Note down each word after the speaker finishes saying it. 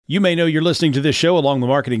You may know you're listening to this show along the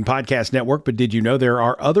Marketing Podcast Network, but did you know there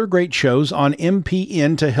are other great shows on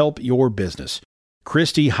MPN to help your business?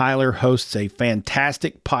 Christy Heiler hosts a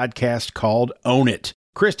fantastic podcast called Own It.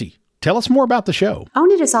 Christy, tell us more about the show.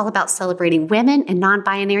 Own It is all about celebrating women and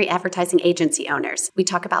non-binary advertising agency owners. We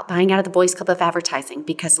talk about buying out of the Boys Club of Advertising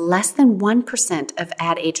because less than 1% of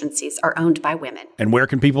ad agencies are owned by women. And where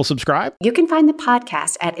can people subscribe? You can find the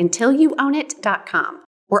podcast at untilyouownit.com.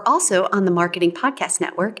 We're also on the Marketing Podcast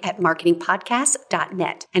Network at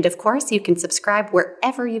marketingpodcast.net. And of course, you can subscribe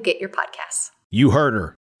wherever you get your podcasts. You heard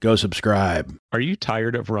her. Go subscribe. Are you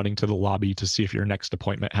tired of running to the lobby to see if your next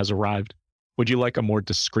appointment has arrived? Would you like a more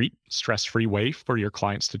discreet, stress-free way for your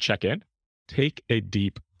clients to check in? Take a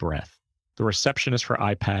deep breath. The Receptionist for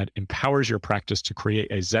iPad empowers your practice to create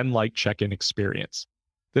a Zen-like check-in experience.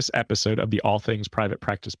 This episode of the All Things Private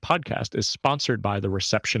Practice podcast is sponsored by the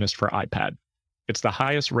Receptionist for iPad. It's the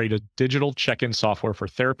highest rated digital check-in software for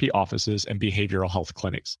therapy offices and behavioral health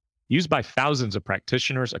clinics, used by thousands of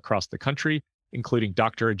practitioners across the country, including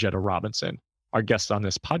Dr. Ajetta Robinson, our guest on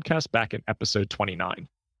this podcast back in episode 29.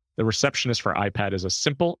 The Receptionist for iPad is a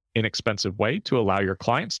simple, inexpensive way to allow your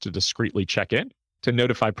clients to discreetly check in, to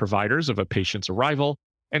notify providers of a patient's arrival,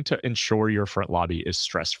 and to ensure your front lobby is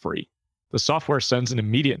stress-free. The software sends an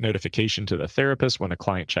immediate notification to the therapist when a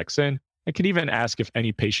client checks in, and can even ask if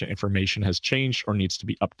any patient information has changed or needs to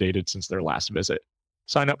be updated since their last visit.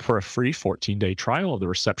 Sign up for a free 14-day trial of the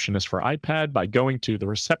Receptionist for iPad by going to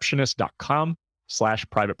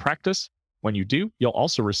thereceptionist.com/private practice. When you do, you'll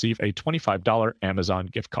also receive a $25 Amazon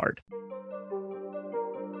gift card.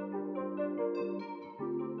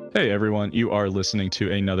 Hey everyone, you are listening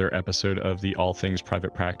to another episode of the All Things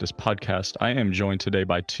Private Practice podcast. I am joined today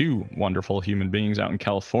by two wonderful human beings out in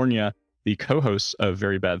California, the co-hosts of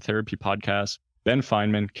Very Bad Therapy podcast, Ben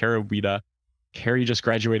Fineman, Carrie Wiite. Carrie just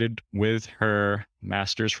graduated with her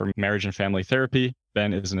master's from marriage and family therapy.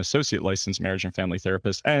 Ben is an associate licensed marriage and family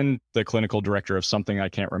therapist and the clinical director of something I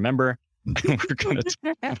can't remember.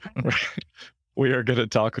 We are going to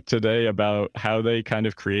talk today about how they kind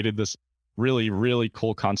of created this really, really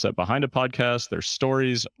cool concept behind a podcast, their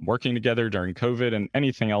stories, working together during COVID, and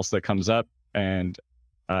anything else that comes up. And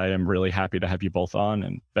I am really happy to have you both on.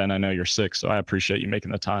 And Ben, I know you're sick, so I appreciate you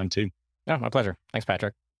making the time too. Oh, my pleasure. Thanks,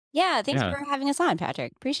 Patrick. Yeah, thanks for having us on,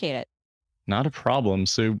 Patrick. Appreciate it. Not a problem.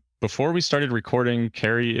 So before we started recording,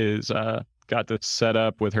 Carrie is got this set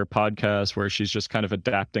up with her podcast where she's just kind of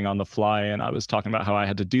adapting on the fly. And I was talking about how I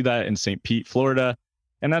had to do that in St. Pete, Florida.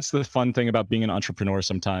 And that's the fun thing about being an entrepreneur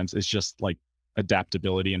sometimes, is just like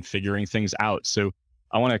adaptability and figuring things out. So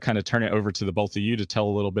I want to kind of turn it over to the both of you to tell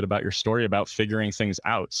a little bit about your story about figuring things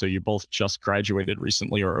out. So you both just graduated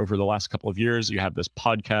recently or over the last couple of years. You have this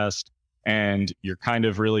podcast and you're kind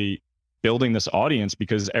of really building this audience,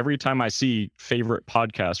 because every time I see favorite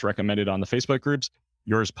podcasts recommended on the Facebook groups,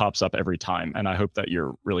 yours pops up every time. And I hope that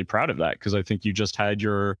you're really proud of that, because I think you just had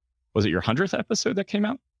was it your 100th episode that came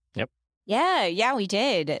out? Yep. Yeah, we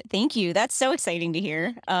did. Thank you. That's so exciting to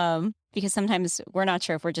hear. Because sometimes we're not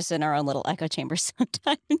sure if we're just in our own little echo chamber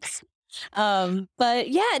sometimes. But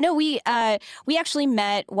yeah, no, we actually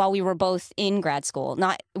met while we were both in grad school.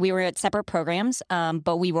 We were at separate programs,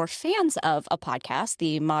 but we were fans of a podcast,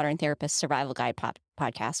 the Modern Therapist Survival Guide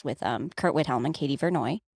podcast with Kurt Whithelm and Katie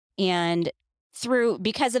Vernoy. And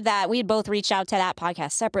because of that, we had both reached out to that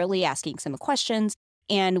podcast separately, asking some questions,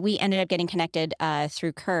 and we ended up getting connected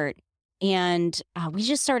through Kurt. And we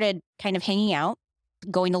just started kind of hanging out,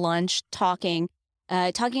 going to lunch, talking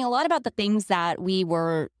a lot about the things that we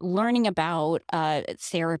were learning about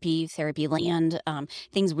therapy land,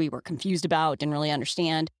 things we were confused about, didn't really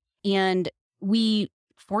understand. And we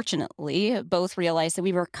fortunately both realized that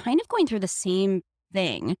we were kind of going through the same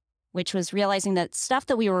thing, which was realizing that stuff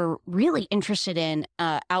that we were really interested in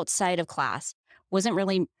outside of class wasn't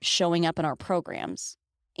really showing up in our programs.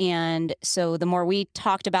 And so the more we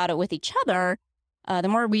talked about it with each other, the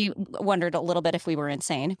more we wondered a little bit if we were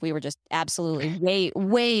insane, if we were just absolutely way,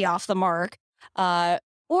 way off the mark, or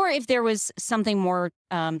if there was something more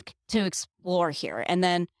to explore here. And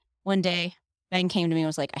then one day, Ben came to me and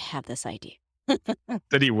was like, I have this idea.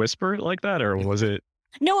 Did he whisper it like that, or was it?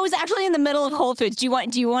 No, it was actually in the middle of Whole Foods. Do you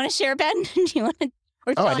want to share, Ben? Do you want to?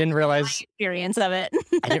 I didn't realize my experience of it.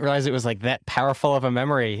 I didn't realize it was like that powerful of a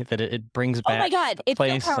memory that it brings back. Oh my God, it's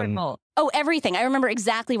so powerful. Oh, everything. I remember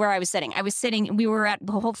exactly where I was sitting. We were at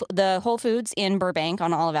the Whole Foods in Burbank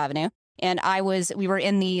on Olive Avenue, and we were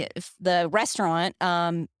in the restaurant.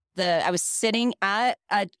 I was sitting at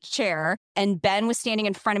a chair, and Ben was standing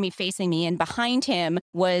in front of me, facing me, and behind him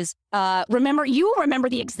was remember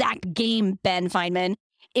the exact game, Ben Fineman.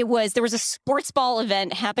 There was a sports ball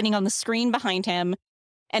event happening on the screen behind him.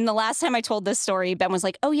 And the last time I told this story, Ben was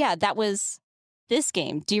like, oh yeah, that was this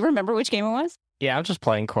game. Do you remember which game it was? Yeah, I'm just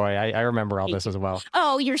playing coy. I remember all this as well.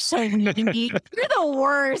 Oh, you're so mean. You're the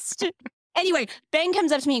worst. Anyway, Ben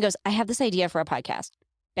comes up to me and goes, I have this idea for a podcast,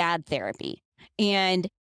 bad therapy. And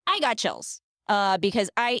I got chills because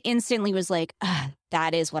I instantly was like,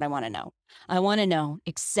 that is what I want to know. I want to know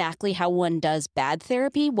exactly how one does bad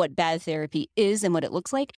therapy, what bad therapy is and what it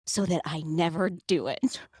looks like so that I never do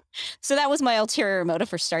it. So that was my ulterior motive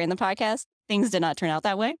for starting the podcast. Things did not turn out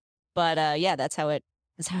that way. But yeah, that's how it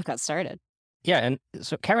got started. Yeah, and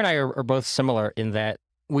so Carrie and I are both similar in that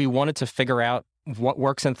we wanted to figure out what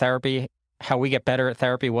works in therapy, how we get better at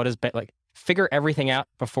therapy, what is like figure everything out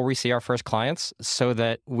before we see our first clients so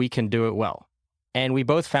that we can do it well. And we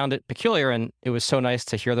both found it peculiar, and it was so nice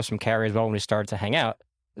to hear this from Carrie as well when we started to hang out,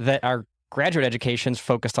 that our graduate educations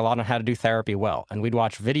focused a lot on how to do therapy well. And we'd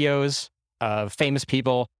watch videos of famous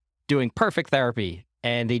people doing perfect therapy,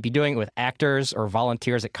 and they'd be doing it with actors or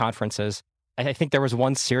volunteers at conferences. I think there was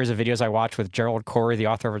one series of videos I watched with Gerald Corey, the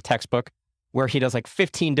author of a textbook, where he does like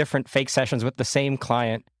 15 different fake sessions with the same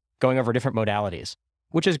client going over different modalities,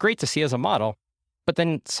 which is great to see as a model. But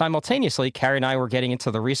then simultaneously, Carrie and I were getting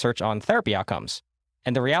into the research on therapy outcomes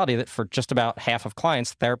and the reality that for just about half of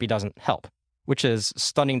clients, therapy doesn't help, which is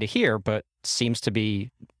stunning to hear, but seems to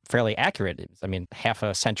be fairly accurate. I mean, half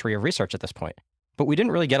a century of research at this point. But we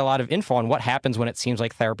didn't really get a lot of info on what happens when it seems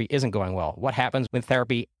like therapy isn't going well. What happens when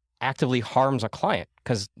therapy actively harms a client,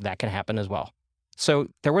 because that can happen as well. So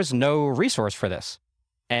there was no resource for this.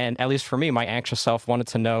 And at least for me, my anxious self wanted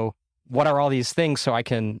to know, what are all these things so I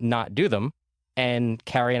can not do them? And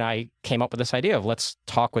Carrie and I came up with this idea of let's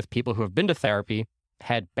talk with people who have been to therapy,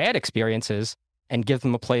 had bad experiences, and give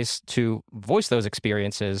them a place to voice those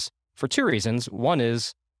experiences for two reasons. One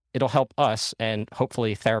is it'll help us and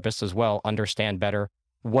hopefully therapists as well understand better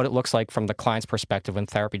what it looks like from the client's perspective when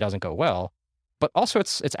therapy doesn't go well. But also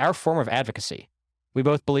it's our form of advocacy. We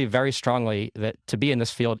both believe very strongly that to be in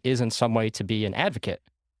this field is in some way to be an advocate.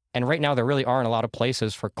 And right now there really aren't a lot of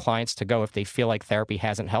places for clients to go if they feel like therapy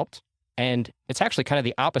hasn't helped. And it's actually kind of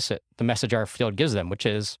the opposite, the message our field gives them, which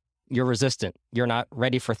is you're resistant, you're not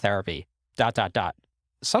ready for therapy, ...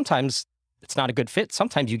 Sometimes it's not a good fit.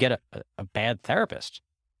 Sometimes you get a bad therapist.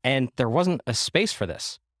 And there wasn't a space for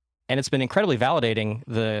this. And it's been incredibly validating,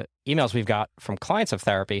 the emails we've got from clients of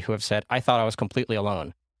therapy who have said, I thought I was completely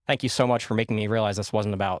alone. Thank you so much for making me realize this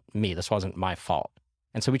wasn't about me. This wasn't my fault.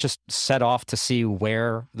 And so we just set off to see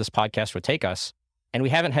where this podcast would take us. And we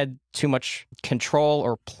haven't had too much control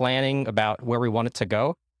or planning about where we want it to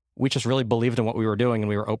go. We just really believed in what we were doing, and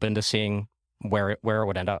we were open to seeing where it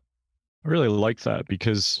would end up. I really like that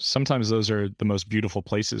because sometimes those are the most beautiful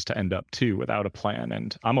places to end up too without a plan.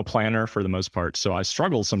 And I'm a planner for the most part, so I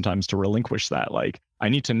struggle sometimes to relinquish that. Like I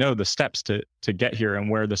need to know the steps to get here and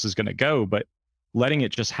where this is going to go, but letting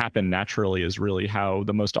it just happen naturally is really how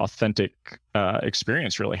the most authentic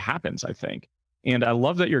experience really happens, I think. And I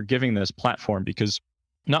love that you're giving this platform because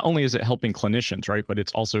not only is it helping clinicians, right, but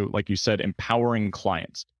it's also, like you said, empowering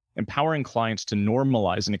clients to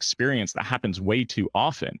normalize an experience that happens way too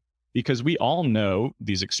often. Because we all know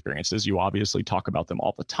these experiences. You obviously talk about them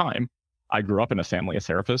all the time. I grew up in a family of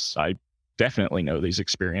therapists. I definitely know these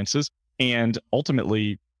experiences. And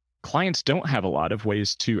ultimately, clients don't have a lot of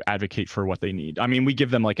ways to advocate for what they need. I mean, we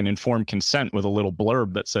give them like an informed consent with a little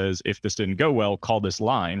blurb that says, if this didn't go well, call this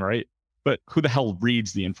line, right? But who the hell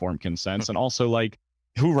reads the informed consents? And also, like,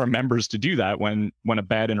 who remembers to do that when a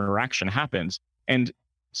bad interaction happens? And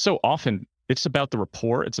so often, it's about the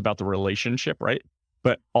rapport. It's about the relationship, right?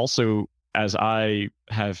 But also, as I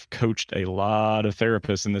have coached a lot of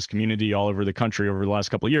therapists in this community all over the country over the last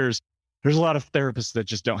couple of years, there's a lot of therapists that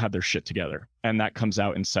just don't have their shit together. And that comes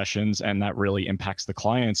out in sessions, and that really impacts the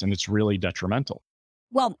clients, and it's really detrimental.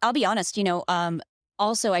 Well, I'll be honest,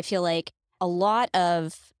 also I feel like a lot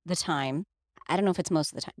of the time, I don't know if it's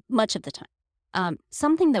most of the time, much of the time,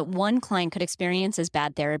 something that one client could experience as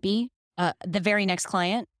bad therapy, the very next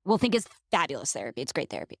client will think is fabulous therapy. It's great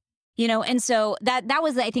therapy. And so that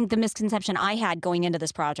was, I think, the misconception I had going into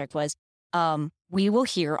this project was, we will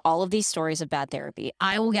hear all of these stories of bad therapy.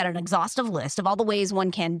 I will get an exhaustive list of all the ways one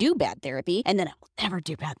can do bad therapy, and then I will never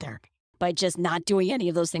do bad therapy by just not doing any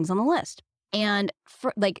of those things on the list. And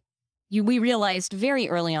we realized very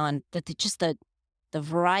early on that the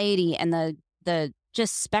variety and the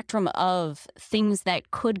just spectrum of things that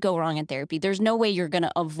could go wrong in therapy, there's no way you're going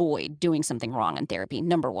to avoid doing something wrong in therapy,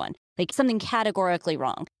 number one. Like something categorically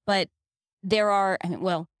wrong. But there are,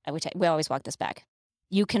 we always walk this back.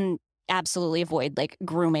 You can absolutely avoid like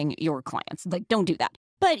grooming your clients. Like, don't do that.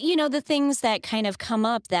 But, the things that kind of come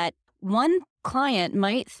up that one client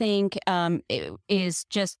might think it is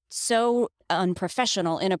just so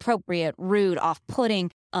unprofessional, inappropriate, rude,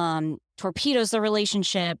 off-putting, torpedoes the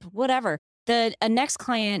relationship, whatever. A next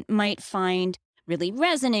client might find really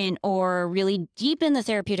resonant or really deep in the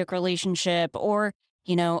therapeutic relationship, or,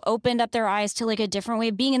 opened up their eyes to like a different way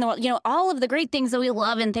of being in the world, all of the great things that we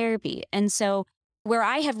love in therapy. And so where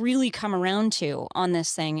I have really come around to on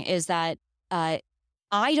this thing is that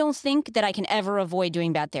I don't think that I can ever avoid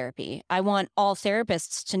doing bad therapy. I want all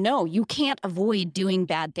therapists to know you can't avoid doing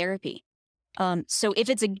bad therapy. So if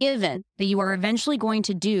it's a given that you are eventually going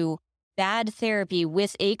to do bad therapy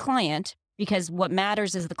with a client, because what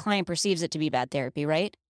matters is the client perceives it to be bad therapy,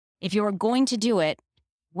 right? If you're going to do it,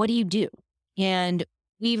 what do you do? And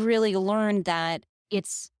we've really learned that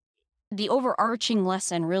it's the overarching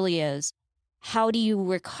lesson really is, how do you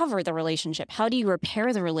recover the relationship? How do you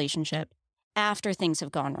repair the relationship after things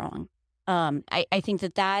have gone wrong? I think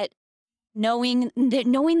that knowing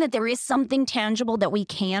that there is something tangible that we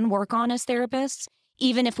can work on as therapists,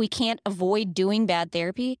 even if we can't avoid doing bad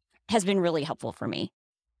therapy, has been really helpful for me.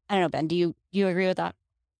 I don't know, Ben, do you agree with that?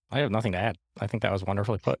 I have nothing to add. I think that was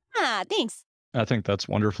wonderfully put. Thanks. I think that's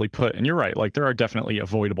wonderfully put. And you're right. Like, there are definitely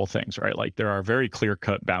avoidable things, right? Like, there are very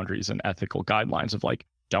clear-cut boundaries and ethical guidelines of like,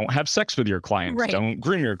 don't have sex with your clients. Right. Don't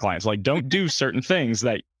groom your clients. Like, don't do certain things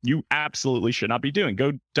that you absolutely should not be doing.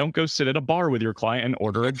 Don't go sit at a bar with your client and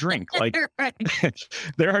order a drink. Like,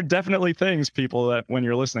 there are definitely things, people, that when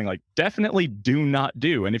you're listening, like, definitely do not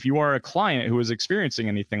do. And if you are a client who is experiencing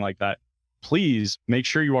anything like that, please make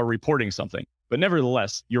sure you are reporting something. But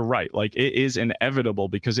nevertheless, you're right. Like, it is inevitable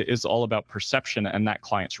because it is all about perception and that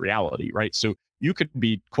client's reality, right? So you could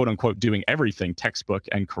be, quote unquote, doing everything textbook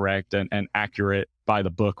and correct and accurate, by the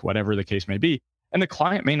book, whatever the case may be. And the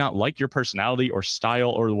client may not like your personality or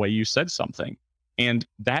style or the way you said something. And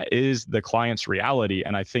that is the client's reality.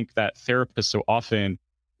 And I think that therapists so often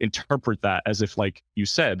interpret that as if, like you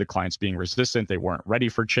said, the client's being resistant, they weren't ready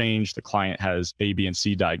for change, the client has A, B, and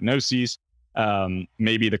C diagnoses.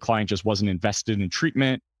 Maybe the client just wasn't invested in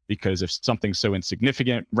treatment, because if something so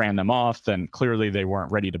insignificant ran them off, then clearly they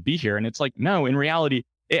weren't ready to be here. And it's like, no, in reality,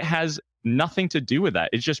 it has nothing to do with that.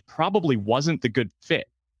 It just probably wasn't the good fit.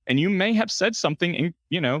 And you may have said something,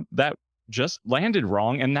 that just landed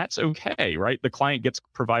wrong, and that's okay, right? The client gets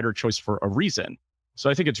provider choice for a reason. So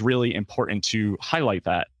I think it's really important to highlight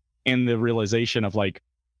that, and the realization of, like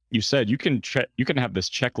you said, you can have this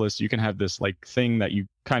checklist, you can have this like thing that you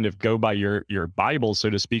kind of go by your Bible, so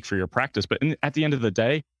to speak, for your practice. But at the end of the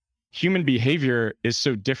day, human behavior is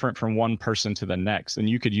so different from one person to the next. And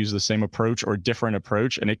you could use the same approach or different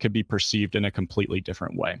approach, and it could be perceived in a completely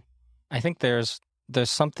different way. I think there's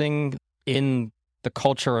something in the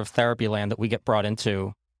culture of therapy land that we get brought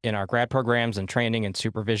into in our grad programs and training and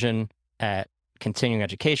supervision at continuing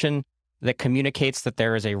education that communicates that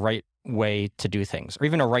there is a right way to do things, or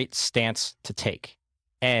even a right stance to take.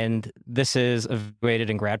 And this is evaluated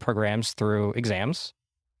in grad programs through exams.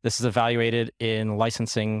 This is evaluated in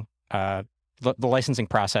licensing, the licensing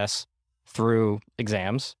process through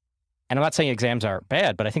exams. And I'm not saying exams are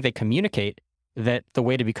bad, but I think they communicate that the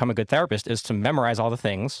way to become a good therapist is to memorize all the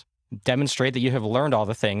things, demonstrate that you have learned all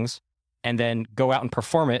the things, and then go out and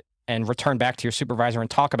perform it and return back to your supervisor and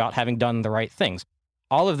talk about having done the right things.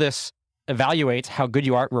 All of this evaluates how good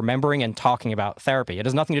you are at remembering and talking about therapy. It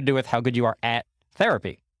has nothing to do with how good you are at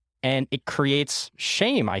therapy. And it creates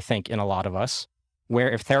shame, I think, in a lot of us, where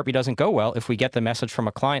if therapy doesn't go well, if we get the message from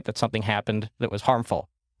a client that something happened that was harmful,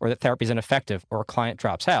 or that therapy is ineffective, or a client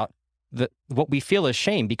drops out, what we feel is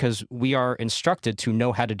shame because we are instructed to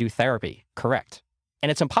know how to do therapy correct.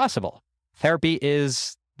 And it's impossible. Therapy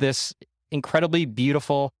is this incredibly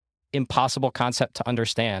beautiful, impossible concept to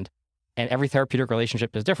understand. And every therapeutic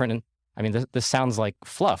relationship is different. And I mean, this sounds like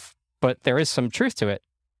fluff, but there is some truth to it.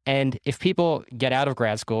 And if people get out of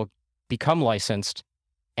grad school, become licensed,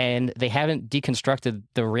 and they haven't deconstructed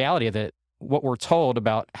the reality that what we're told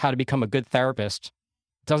about how to become a good therapist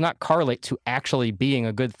does not correlate to actually being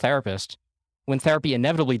a good therapist. When therapy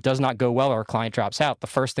inevitably does not go well or a client drops out, the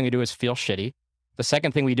first thing we do is feel shitty. The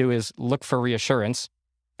second thing we do is look for reassurance.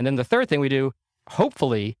 And then the third thing we do,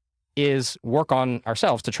 hopefully, is work on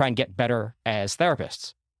ourselves to try and get better as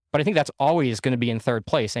therapists. But I think that's always going to be in third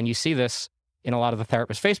place. And you see this in a lot of the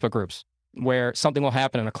therapist Facebook groups, where something will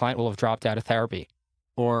happen and a client will have dropped out of therapy,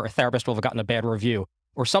 or a therapist will have gotten a bad review,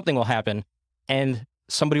 or something will happen and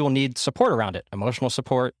somebody will need support around it, emotional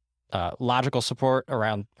support, logical support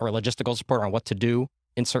around, or logistical support around what to do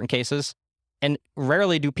in certain cases. And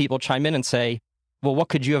rarely do people chime in and say, well, what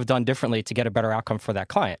could you have done differently to get a better outcome for that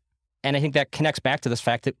client? And I think that connects back to this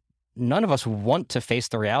fact that none of us want to face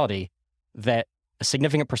the reality that A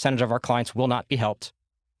significant percentage of our clients will not be helped.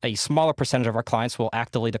 A smaller percentage of our clients will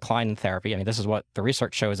actively decline in therapy. I mean, this is what the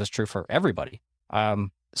research shows is true for everybody.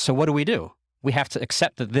 So what do? We have to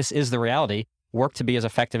accept that this is the reality, work to be as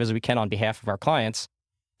effective as we can on behalf of our clients,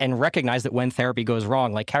 and recognize that when therapy goes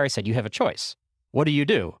wrong, like Carrie said, you have a choice. What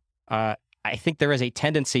do? I think there is a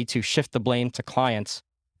tendency to shift the blame to clients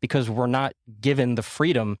because we're not given the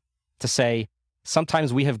freedom to say,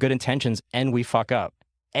 sometimes we have good intentions and we fuck up,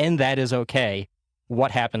 and that is okay.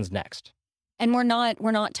 What happens next? And we're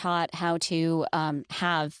not taught how to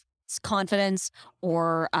have confidence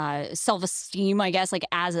or self-esteem, I guess, like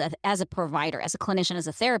as a provider, as a clinician, as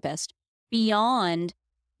a therapist, beyond,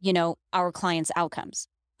 our clients' outcomes.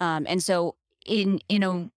 And so in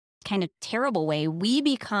a kind of terrible way, we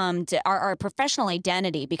become, our professional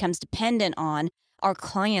identity becomes dependent on our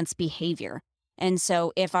clients' behavior. And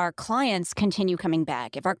so if our clients continue coming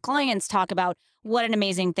back, if our clients talk about what an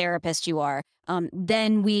amazing therapist you are,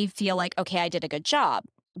 then we feel like, okay, I did a good job.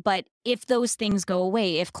 But if those things go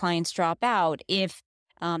away, if clients drop out, if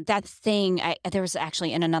that thing, there was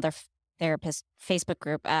actually in another therapist Facebook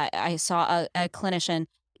group, I saw a clinician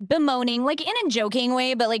bemoaning, like in a joking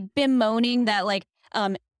way, but like bemoaning that like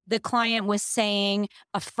the client was saying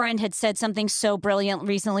a friend had said something so brilliant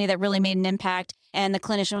recently that really made an impact. And the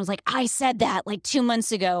clinician was like, I said that like 2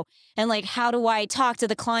 months ago. And like, how do I talk to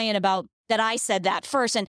the client about that I said that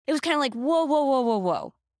first? And it was kind of like,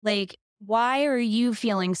 whoa. Like, why are you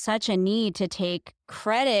feeling such a need to take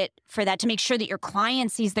credit for that, to make sure that your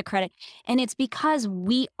client sees the credit? And it's because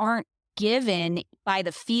we aren't given by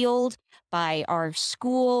the field, by our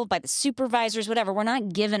school, by the supervisors, whatever. We're not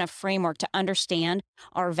given a framework to understand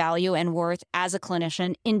our value and worth as a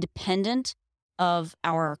clinician, independent of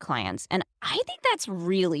our clients. And I think that's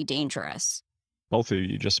really dangerous. Both of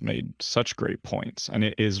you just made such great points, and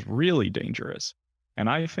it is really dangerous. And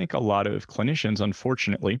I think a lot of clinicians,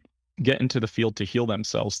 unfortunately, get into the field to heal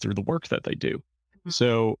themselves through the work that they do. Mm-hmm.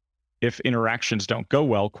 So if interactions don't go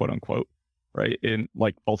well, quote unquote, right, and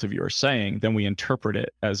like both of you are saying, then we interpret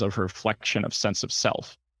it as a reflection of sense of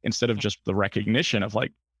self instead of just the recognition of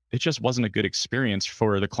like, it just wasn't a good experience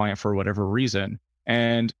for the client for whatever reason.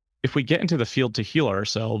 And if we get into the field to heal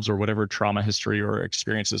ourselves or whatever trauma history or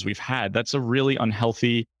experiences we've had, that's a really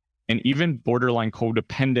unhealthy and even borderline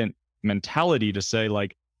codependent mentality to say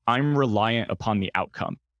like, I'm reliant upon the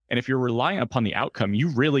outcome. And if you're reliant upon the outcome, you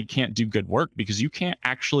really can't do good work because you can't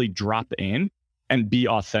actually drop in and be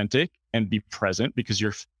authentic and be present because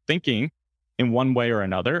you're thinking in one way or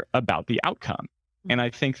another about the outcome. And I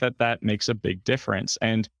think that makes a big difference.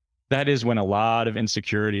 And that is when a lot of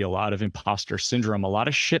insecurity, a lot of imposter syndrome, a lot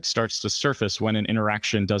of shit starts to surface when an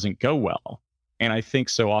interaction doesn't go well. And I think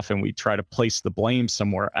so often we try to place the blame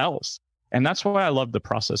somewhere else. And that's why I love the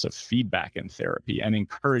process of feedback in therapy and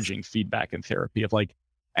encouraging feedback in therapy of like,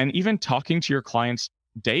 and even talking to your clients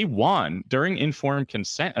day one during informed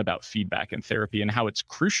consent about feedback in therapy and how it's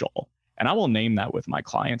crucial. And I will name that with my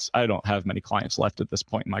clients. I don't have many clients left at this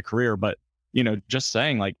point in my career, but just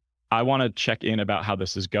saying like, I want to check in about how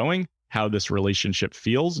this is going, how this relationship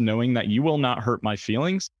feels, knowing that you will not hurt my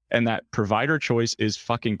feelings and that provider choice is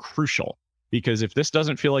fucking crucial. Because if this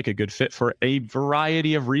doesn't feel like a good fit for a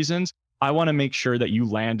variety of reasons, I want to make sure that you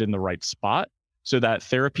land in the right spot so that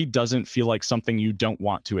therapy doesn't feel like something you don't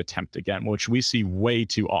want to attempt again, which we see way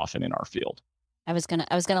too often in our field. I was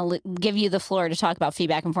gonna give you the floor to talk about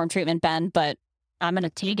feedback informed treatment, Ben, but I'm gonna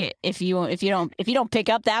take it. If you don't pick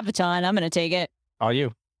up that baton, I'm gonna take it. All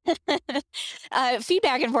you.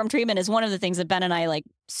 Feedback informed treatment is one of the things that Ben and I like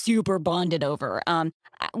super bonded over.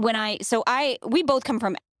 We both come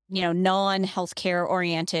from non-healthcare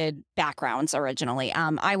oriented backgrounds originally.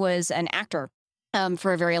 I was an actor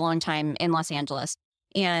for a very long time in Los Angeles,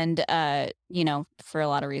 and for a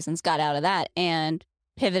lot of reasons got out of that and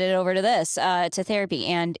pivoted over to this to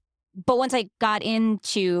therapy. But once I got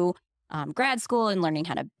into grad school and learning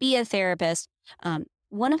how to be a therapist,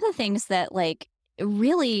 one of the things that like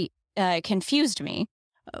really confused me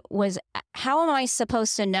was how am I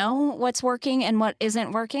supposed to know what's working and what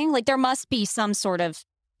isn't working? Like there must be some sort of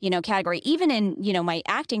category. Even in my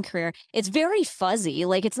acting career, it's very fuzzy.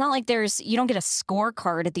 Like it's not like you don't get a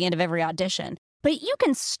scorecard at the end of every audition, but you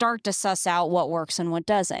can start to suss out what works and what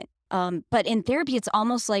doesn't. But in therapy, it's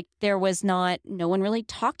almost like no one really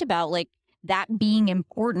talked about like that being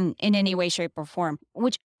important in any way, shape, or form,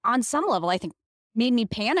 which on some level I think made me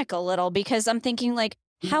panic a little because I'm thinking like,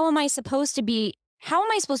 how am I supposed to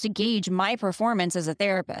gauge my performance as a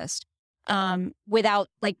therapist without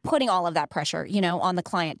like putting all of that pressure, on the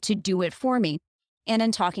client to do it for me? And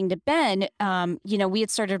in talking to Ben, we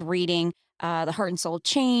had started reading The Heart and Soul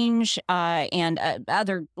Change and a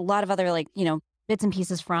lot of other like, bits and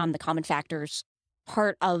pieces from the common factors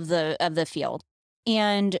part of the field.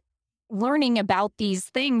 And learning about these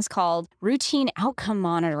things called routine outcome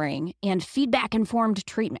monitoring and feedback-informed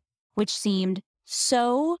treatment, which seemed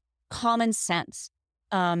so common sense.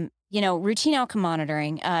 Routine outcome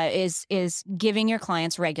monitoring is giving your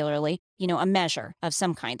clients regularly, a measure of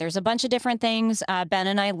some kind. There's a bunch of different things. Ben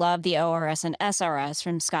and I love the ORS and SRS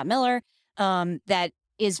from Scott Miller. That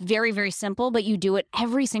is very, very simple, but you do it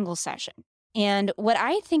every single session. And what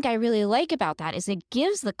I think I really like about that is it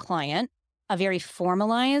gives the client a very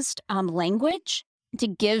formalized language to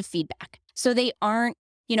give feedback. So they aren't,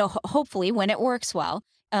 hopefully when it works well,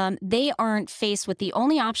 they aren't faced with the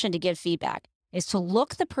only option to give feedback is to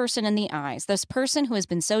look the person in the eyes, this person who has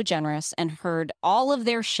been so generous and heard all of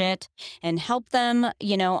their shit and help them,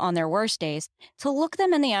 on their worst days, to look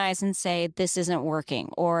them in the eyes and say, this isn't working,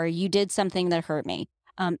 or you did something that hurt me.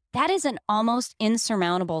 That is an almost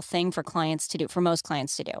insurmountable thing for clients to do, for most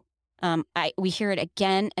clients to do. We hear it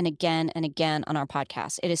again and again and again on our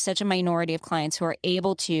podcast. It is such a minority of clients who are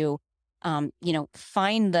able to,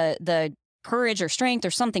 find the courage or strength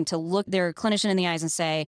or something to look their clinician in the eyes and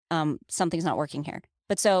say, something's not working here.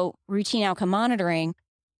 But so routine outcome monitoring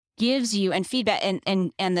gives you, and feedback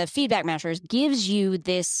and the feedback measures gives you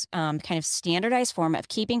this kind of standardized form of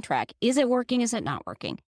keeping track. Is it working? Is it not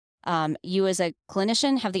working? You as a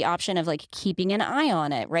clinician have the option of like keeping an eye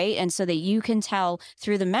on it, right? And so that you can tell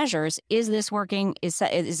through the measures, is this working? Is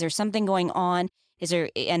there something going on?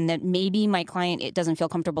 And that maybe my client, it doesn't feel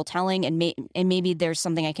comfortable telling, and maybe there's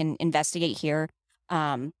something I can investigate here.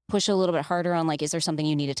 Push a little bit harder on like, is there something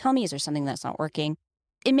you need to tell me? Is there something that's not working?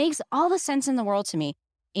 It makes all the sense in the world to me.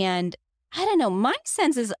 And I don't know, my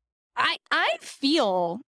sense is I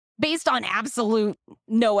feel, based on absolute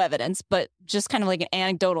no evidence, but just kind of like an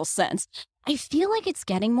anecdotal sense, I feel like it's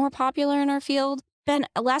getting more popular in our field. Ben,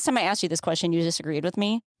 last time I asked you this question, you disagreed with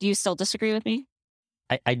me. Do you still disagree with me?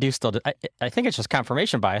 I do still. I think it's just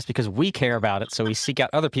confirmation bias because we care about it. So we seek out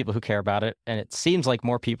other people who care about it. And it seems like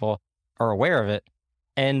more people are aware of it.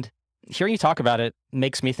 And hearing you talk about it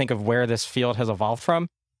makes me think of where this field has evolved from.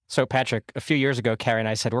 So Patrick, a few years ago, Carrie and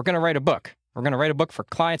I said, we're going to write a book. We're going to write a book for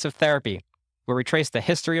clients of therapy, where we trace the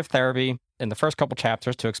history of therapy in the first couple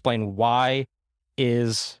chapters to explain why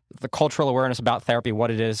is the cultural awareness about therapy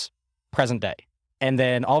what it is present day. And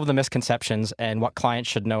then all of the misconceptions and what clients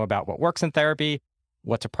should know about what works in therapy,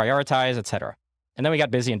 what to prioritize, et cetera. And then we got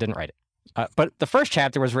busy and didn't write it. But the first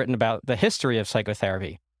chapter was written about the history of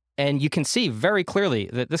psychotherapy. And you can see very clearly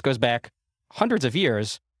that this goes back hundreds of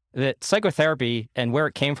years, that psychotherapy and where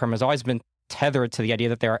it came from has always been tethered to the idea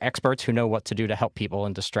that there are experts who know what to do to help people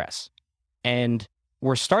in distress. And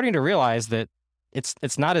we're starting to realize that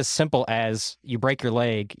it's not as simple as you break your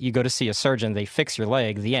leg, you go to see a surgeon, they fix your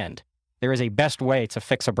leg, the end. There is a best way to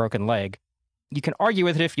fix a broken leg. You can argue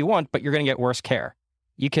with it if you want, but you're going to get worse care.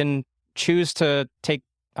 You can choose to take,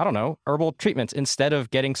 herbal treatments instead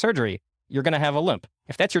of getting surgery. You're going to have a limp.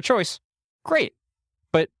 If that's your choice, great.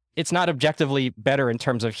 But it's not objectively better in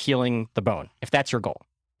terms of healing the bone, if that's your goal.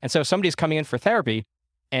 And so if somebody's coming in for therapy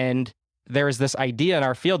and there is this idea in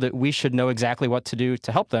our field that we should know exactly what to do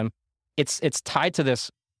to help them, it's tied to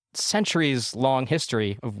this centuries-long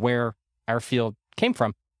history of where our field came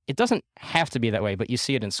from. It doesn't have to be that way, but you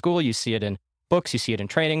see it in school, you see it in books, you see it in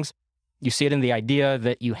trainings, you see it in the idea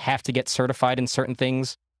that you have to get certified in certain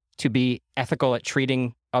things to be ethical at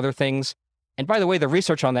treating other things. And by the way, the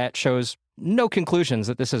research on that shows no conclusions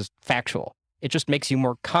that this is factual. It just makes you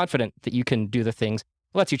more confident that you can do the things.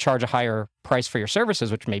 It lets you charge a higher price for your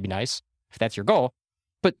services, which may be nice if that's your goal.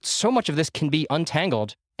 But so much of this can be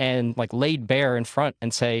untangled and like laid bare in front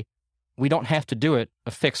and say, we don't have to do it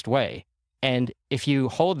a fixed way. And if you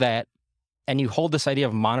hold that and you hold this idea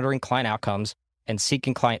of monitoring client outcomes and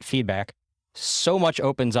seeking client feedback, so much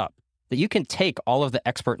opens up that you can take all of the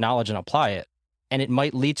expert knowledge and apply it. And it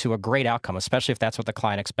might lead to a great outcome, especially if that's what the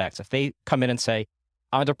client expects. If they come in and say,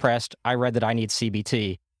 I'm depressed, I read that I need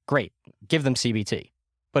CBT, great, give them CBT.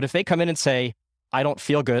 But if they come in and say, I don't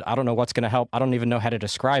feel good, I don't know what's going to help, I don't even know how to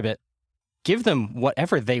describe it, give them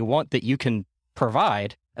whatever they want that you can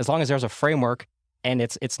provide, as long as there's a framework and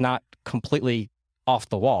it's not completely off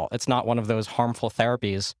the wall. It's not one of those harmful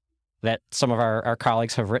therapies that some of our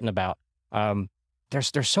colleagues have written about.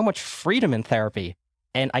 There's so much freedom in therapy.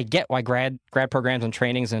 And I get why grad programs and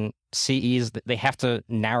trainings and CEs, they have to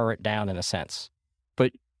narrow it down in a sense.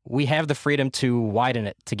 But we have the freedom to widen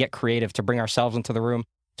it, to get creative, to bring ourselves into the room,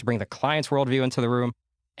 to bring the client's worldview into the room.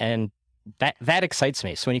 And that excites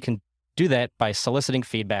me. So when you can do that by soliciting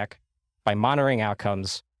feedback, by monitoring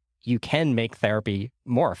outcomes, you can make therapy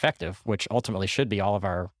more effective, which ultimately should be all of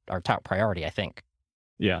our top priority, I think.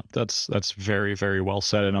 Yeah, that's very, very well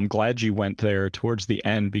said. And I'm glad you went there towards the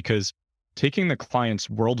end, because taking the client's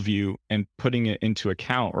worldview and putting it into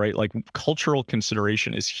account, right? Like cultural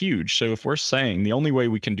consideration is huge. So if we're saying the only way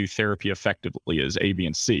we can do therapy effectively is A, B,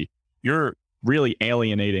 and C, you're really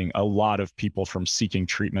alienating a lot of people from seeking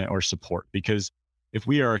treatment or support. Because if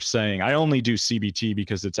we are saying, I only do CBT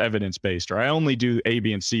because it's evidence-based, or I only do A,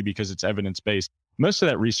 B, and C because it's evidence-based, most of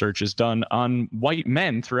that research is done on white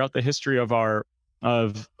men throughout the history of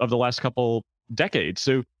the last couple decades.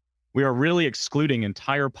 So we are really excluding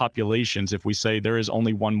entire populations if we say there is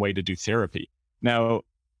only one way to do therapy. Now,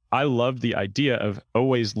 I love the idea of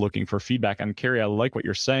always looking for feedback. And Carrie, I like what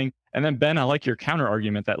you're saying. And then Ben, I like your counter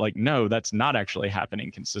argument that like, no, that's not actually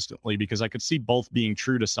happening consistently, because I could see both being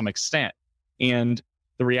true to some extent. And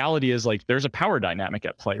the reality is like, there's a power dynamic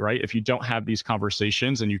at play, right? If you don't have these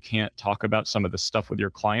conversations and you can't talk about some of the stuff with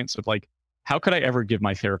your clients, of like, how could I ever give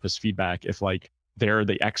my therapist feedback if like they're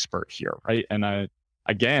the expert here, right? And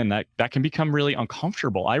again, that can become really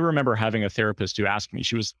uncomfortable. I remember having a therapist who asked me,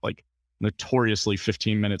 she was like notoriously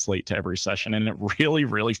 15 minutes late to every session, and it really,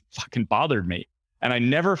 really fucking bothered me. And I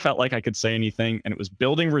never felt like I could say anything, and it was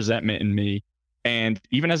building resentment in me. And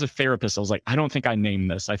even as a therapist, I was like, I don't think I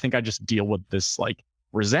named this. I think I just deal with this like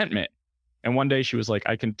resentment. And one day she was like,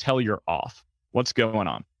 I can tell you're off. What's going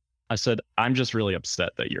on? I said, I'm just really upset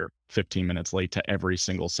that you're 15 minutes late to every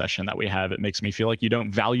single session that we have. It makes me feel like you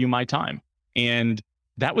don't value my time. And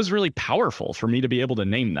that was really powerful for me to be able to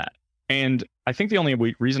name that. And I think the only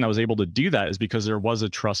reason I was able to do that is because there was a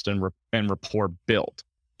trust and rapport built.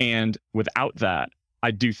 And without that, I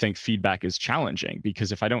do think feedback is challenging,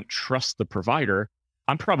 because if I don't trust the provider,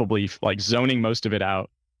 I'm probably like zoning most of it out,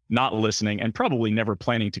 not listening, and probably never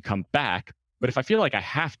planning to come back. But if I feel like I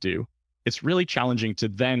have to, it's really challenging to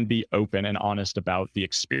then be open and honest about the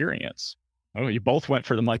experience. Oh, you both went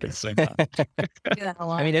for the mic at the same time.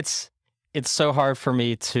 I mean, it's so hard for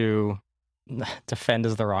me to defend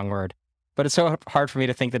is the wrong word, but it's so hard for me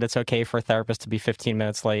to think that it's okay for a therapist to be 15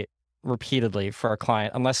 minutes late repeatedly for a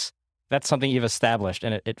client, unless that's something you've established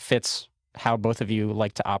and it fits how both of you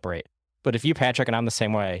like to operate. But if you, Patrick, and I'm the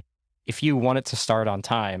same way, if you want it to start on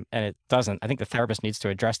time and it doesn't, I think the therapist needs to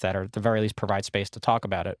address that, or at the very least provide space to talk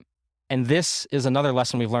about it. And this is another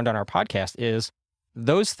lesson we've learned on our podcast, is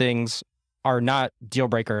those things are not deal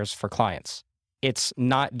breakers for clients. It's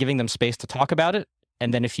not giving them space to talk about it.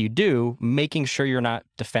 And then if you do, making sure you're not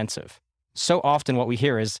defensive. So often what we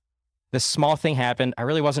hear is, this small thing happened. I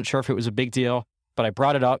really wasn't sure if it was a big deal, but I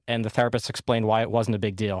brought it up and the therapist explained why it wasn't a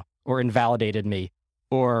big deal, or invalidated me,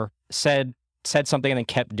 or said something and then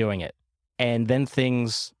kept doing it. And then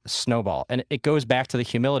things snowball. And it goes back to the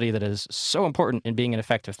humility that is so important in being an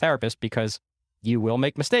effective therapist, because you will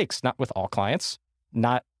make mistakes, not with all clients,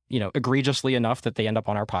 not, egregiously enough that they end up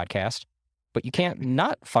on our podcast, but you can't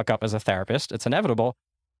not fuck up as a therapist. It's inevitable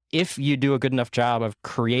if you do a good enough job of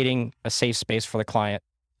creating a safe space for the client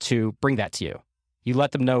to bring that to you. You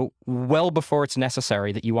let them know well before it's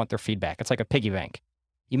necessary that you want their feedback. It's like a piggy bank.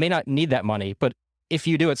 You may not need that money, but if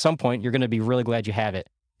you do at some point, you're going to be really glad you have it.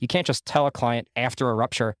 You can't just tell a client after a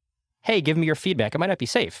rupture, hey, give me your feedback. It might not be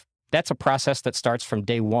safe. That's a process that starts from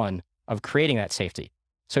day one of creating that safety.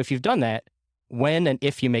 So if you've done that, when and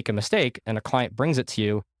if you make a mistake and a client brings it to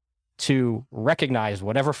you, to recognize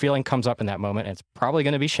whatever feeling comes up in that moment, and it's probably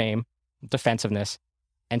going to be shame, defensiveness,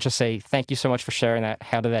 and just say, thank you so much for sharing that.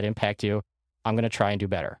 How did that impact you? I'm going to try and do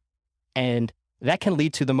better. And that can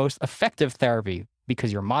lead to the most effective therapy,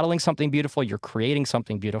 because you're modeling something beautiful, you're creating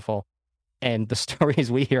something beautiful. And the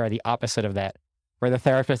stories we hear are the opposite of that, where the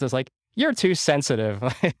therapist is like, you're too sensitive.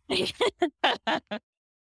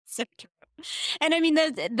 So true. And I mean,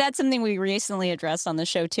 that's something we recently addressed on the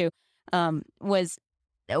show too, was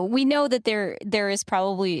we know that there is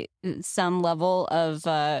probably some level of,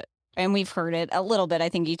 and we've heard it a little bit. I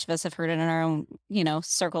think each of us have heard it in our own,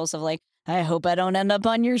 circles of like, I hope I don't end up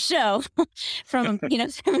on your show from, from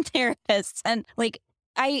therapists. And like,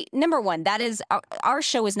 number one, that is our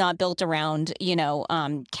show is not built around,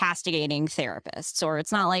 castigating therapists, or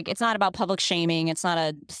it's not about public shaming. It's not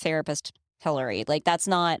a therapist pillory. Like, that's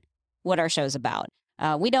not what our show's about.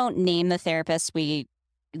 We don't name the therapists. We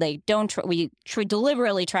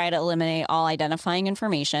deliberately try to eliminate all identifying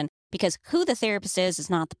information, because who the therapist is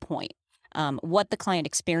not the point. What the client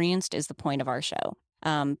experienced is the point of our show.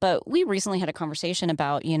 But we recently had a conversation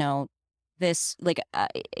about, this,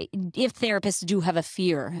 if therapists do have a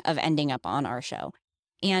fear of ending up on our show.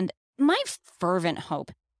 And my fervent hope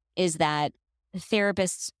is that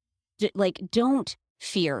therapists don't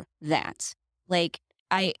fear that.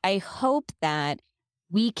 I hope that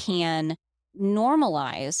we can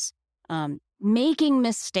normalize making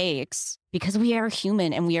mistakes, because we are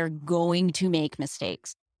human and we are going to make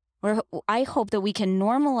mistakes. I hope that we can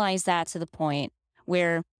normalize that to the point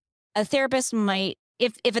where a therapist might,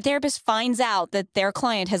 if a therapist finds out that their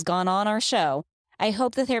client has gone on our show, I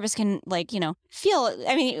hope the therapist can feel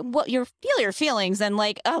your feelings and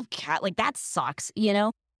oh God, that sucks,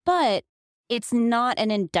 but it's not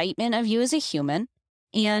an indictment of you as a human.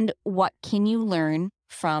 And what can you learn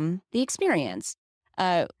from the experience?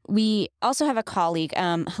 We also have a colleague,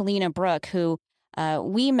 Helena Brooke, who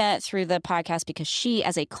we met through the podcast because she,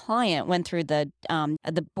 as a client, went through the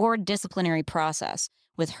board disciplinary process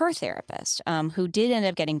with her therapist, who did end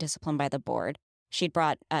up getting disciplined by the board.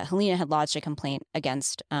 Helena had lodged a complaint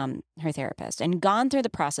against her therapist and gone through the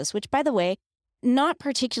process, which, by the way, not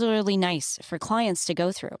particularly nice for clients to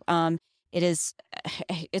go through. That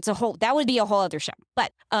would be a whole other show.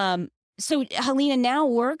 But so Helena now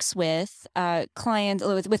works with clients,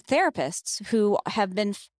 with therapists who have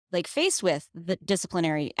been faced with the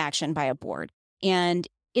disciplinary action by a board. And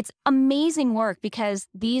it's amazing work because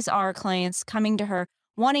these are clients coming to her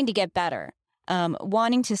wanting to get better,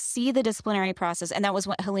 wanting to see the disciplinary process. And that was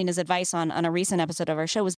what Helena's advice on a recent episode of our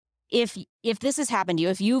show was, if this has happened to you,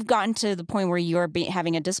 if you've gotten to the point where you're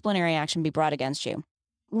having a disciplinary action be brought against you,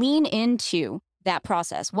 lean into that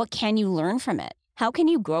process. What can you learn from it? How can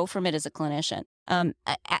you grow from it as a clinician?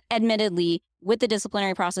 Admittedly, with the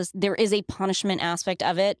disciplinary process, there is a punishment aspect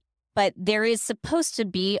of it, but there is supposed to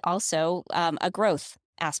be also a growth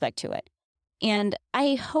aspect to it. And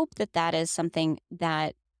I hope that is something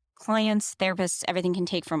that clients, therapists, everything can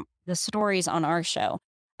take from the stories on our show.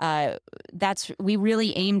 We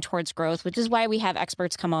really aim towards growth, which is why we have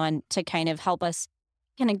experts come on to kind of help us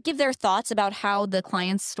kind of give their thoughts about how the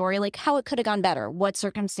client's story, how it could have gone better, what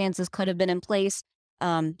circumstances could have been in place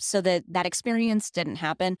so that experience didn't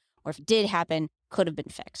happen, or if it did happen, could have been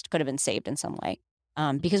fixed, could have been saved in some way.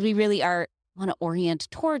 Because we really want to orient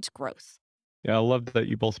towards growth. Yeah, I love that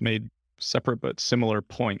you both made separate but similar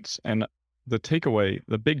points. And the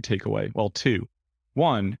big takeaway, well, two.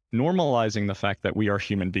 One, normalizing the fact that we are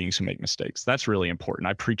human beings who make mistakes. That's really important.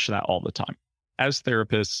 I preach that all the time. As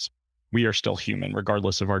therapists, we are still human,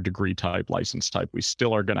 regardless of our degree type, license type. We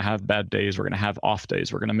still are going to have bad days. We're going to have off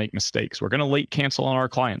days. We're going to make mistakes. We're going to late cancel on our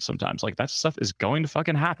clients sometimes. That stuff is going to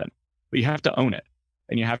fucking happen. But you have to own it,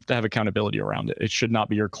 and you have to have accountability around it. It should not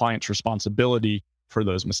be your client's responsibility for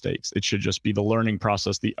those mistakes. It should just be the learning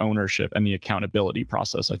process, the ownership, and the accountability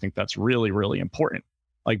process. I think that's really, really important.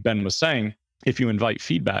 Like Ben was saying, if you invite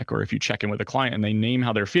feedback or if you check in with a client and they name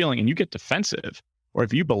how they're feeling and you get defensive, or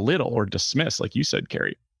if you belittle or dismiss, like you said,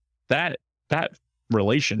 Carrie, that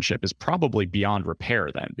relationship is probably beyond repair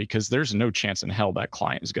then, because there's no chance in hell that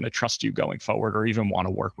client is going to trust you going forward or even want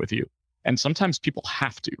to work with you. And sometimes people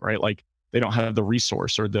have to, right? They don't have the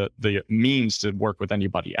resource or the means to work with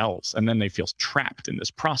anybody else. And then they feel trapped in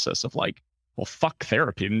this process of well, fuck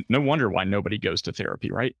therapy. No wonder why nobody goes to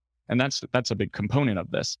therapy, right? And that's a big component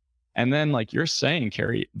of this. And then you're saying,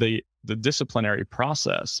 Carrie, the disciplinary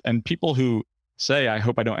process, and people who say, I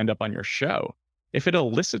hope I don't end up on your show, if it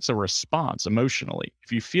elicits a response emotionally,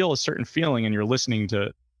 if you feel a certain feeling and you're listening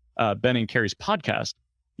to Ben and Carrie's podcast,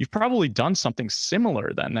 you've probably done something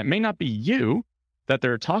similar then. That may not be you that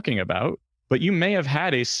they're talking about, but you may have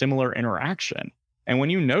had a similar interaction. And when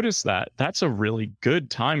you notice that, that's a really good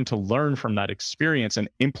time to learn from that experience and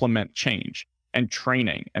implement change and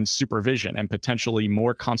training and supervision and potentially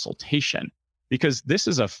more consultation, because this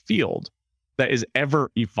is a field that is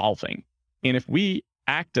ever evolving. And if we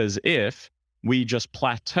act as if we just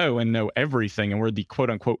plateau and know everything and we're the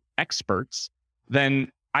quote unquote experts,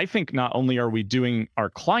 then I think not only are we doing our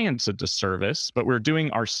clients a disservice, but we're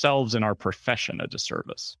doing ourselves and our profession a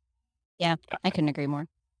disservice. Yeah, I couldn't agree more.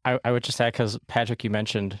 I would just add, because Patrick, you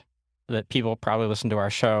mentioned that people probably listen to our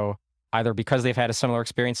show either because they've had a similar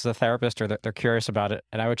experience as a therapist or they're curious about it.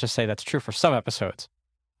 And I would just say that's true for some episodes.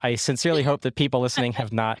 I sincerely hope that people listening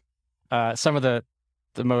have not. Some of the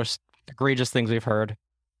most egregious things we've heard: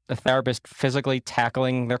 a therapist physically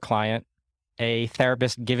tackling their client, a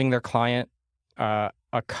therapist giving their client a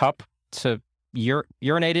cup to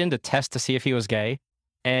urinate in to test to see if he was gay.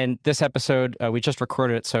 And this episode, we just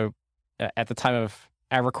recorded it, so at the time of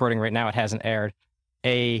our recording right now, it hasn't aired.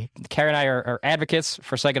 Carrie and I are advocates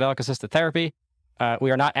for psychedelic-assisted therapy.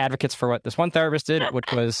 We are not advocates for what this one therapist did,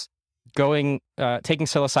 which was taking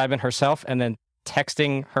psilocybin herself and then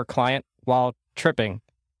texting her client while tripping.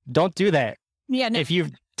 Don't do that. Yeah. No. If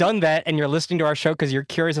you've done that and you're listening to our show because you're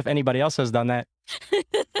curious if anybody else has done that,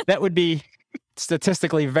 that would be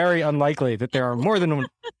statistically very unlikely that there are more than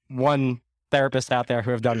one therapist out there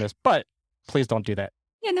who have done this. But please don't do that.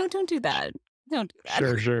 Yeah, no, don't do that. Don't do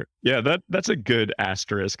that. Sure. Yeah, that's a good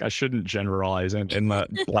asterisk. I shouldn't generalize in the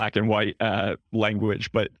black and white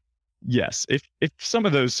language, but yes, if some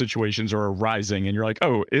of those situations are arising and you're like,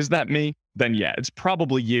 oh, is that me? Then yeah, it's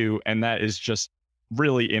probably you, and that is just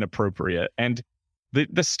really inappropriate. And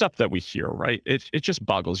the stuff that we hear, right? It just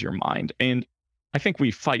boggles your mind. And I think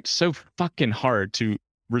we fight so fucking hard to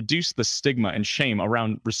reduce the stigma and shame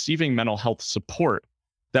around receiving mental health support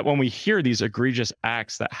that when we hear these egregious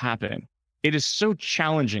acts that happen, it is so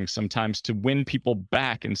challenging sometimes to win people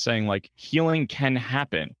back and saying like healing can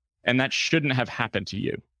happen and that shouldn't have happened to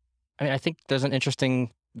you. I mean, I think there's an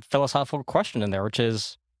interesting philosophical question in there, which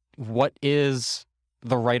is what is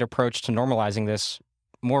the right approach to normalizing this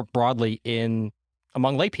more broadly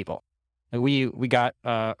among lay people? We got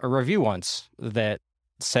a review once that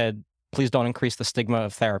said, please don't increase the stigma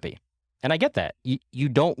of therapy. And I get that. You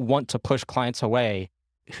don't want to push clients away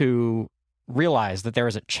who realize that there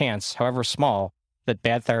is a chance, however small, that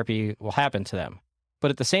bad therapy will happen to them.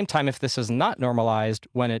 But at the same time, if this is not normalized,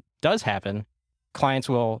 when it does happen, clients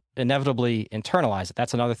will inevitably internalize it.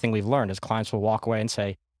 That's another thing we've learned is clients will walk away and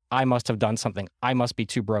say, I must have done something. I must be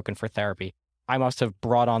too broken for therapy. I must have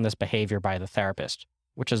brought on this behavior by the therapist,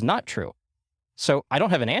 which is not true. So I don't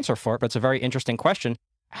have an answer for it, but it's a very interesting question.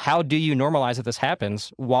 How do you normalize that this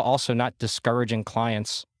happens while also not discouraging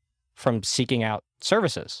clients from seeking out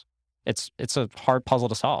services? It's a hard puzzle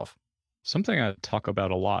to solve. Something I talk about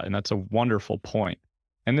a lot, and that's a wonderful point.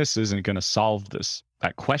 And this isn't going to solve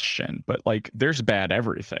that question, but like there's bad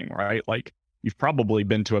everything, right? Like you've probably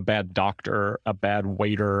been to a bad doctor, a bad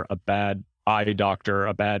waiter, a bad eye doctor,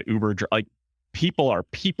 a bad Uber, like people are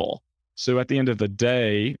people. So at the end of the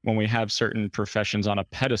day, when we have certain professions on a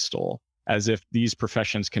pedestal, as if these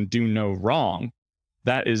professions can do no wrong,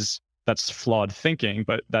 that's flawed thinking,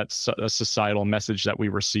 but that's a societal message that we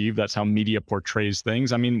receive. That's how media portrays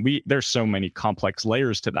things. I mean, there's so many complex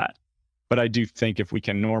layers to that. But I do think if we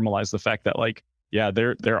can normalize the fact that like, yeah,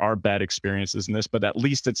 there are bad experiences in this, but at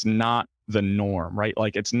least it's not the norm, right?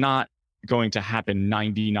 Like it's not going to happen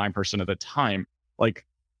 99% of the time. Like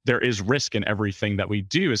there is risk in everything that we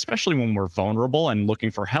do, especially when we're vulnerable and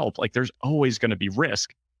looking for help. Like there's always going to be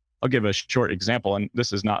risk. I'll give a short example, and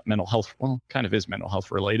this is not mental health. Well, kind of is mental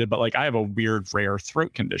health related, but like I have a weird, rare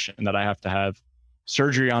throat condition that I have to have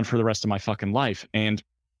surgery on for the rest of my fucking life. And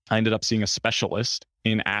I ended up seeing a specialist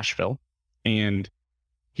in Asheville, and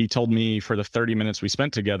he told me for the 30 minutes we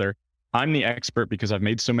spent together, I'm the expert because I've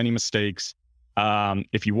made so many mistakes.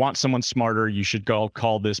 If you want someone smarter, you should go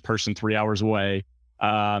call this person 3 hours away.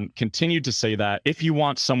 Continued to say that if you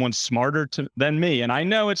want someone smarter than me, and I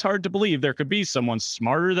know it's hard to believe there could be someone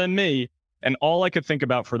smarter than me, and all I could think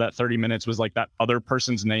about for that 30 minutes was like that other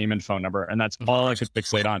person's name and phone number, and that's all I could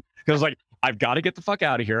fixate on. Because like, I've got to get the fuck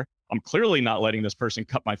out of here. I'm clearly not letting this person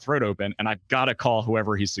cut my throat open, and I've got to call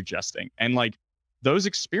whoever he's suggesting. And like, those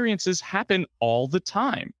experiences happen all the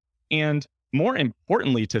time. And more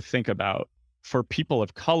importantly, to think about for people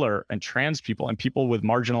of color and trans people and people with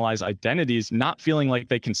marginalized identities, not feeling like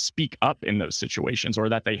they can speak up in those situations or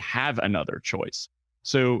that they have another choice.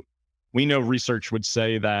 So we know research would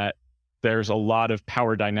say that there's a lot of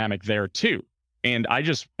power dynamic there too. And I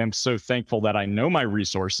just am so thankful that I know my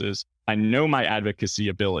resources, I know my advocacy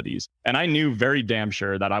abilities, and I knew very damn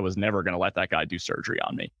sure that I was never going to let that guy do surgery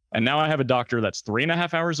on me. And now I have a doctor that's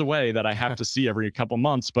 3.5 hours away that I have to see every couple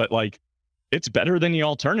months, but like, it's better than the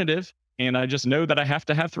alternative. And I just know that I have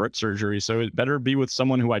to have throat surgery. So it better be with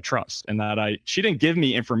someone who I trust, and that she didn't give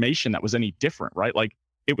me information that was any different, right? Like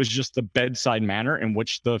it was just the bedside manner in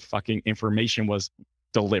which the fucking information was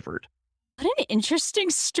delivered. What an interesting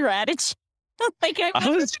strategy. Like I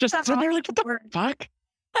was just sitting there like, what the fuck?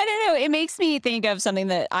 I don't know. It makes me think of something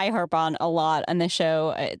that I harp on a lot on the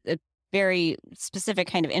show, a very specific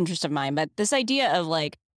kind of interest of mine, but this idea of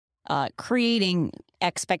like creating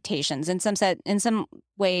expectations in some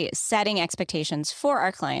way, setting expectations for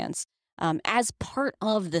our clients as part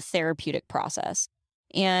of the therapeutic process.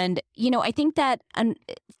 And, you know, I think that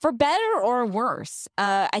for better or worse,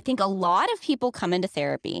 I think a lot of people come into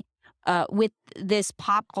therapy with this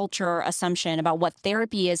pop culture assumption about what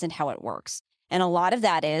therapy is and how it works. And a lot of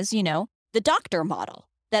that is, you know, the doctor model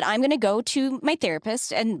that I'm going to go to my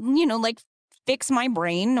therapist and, you know, like fix my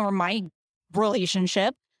brain or my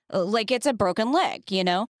relationship like it's a broken leg, you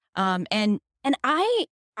know? And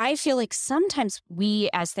I feel like sometimes we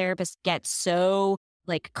as therapists get so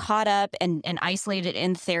like caught up and isolated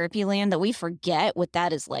in therapy land that we forget what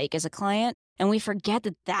that is like as a client. And we forget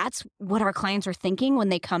that that's what our clients are thinking when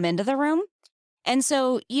they come into the room. And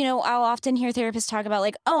so, I'll often hear therapists talk about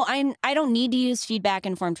like, oh, I don't need to use feedback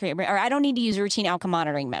informed treatment, or I don't need to use routine outcome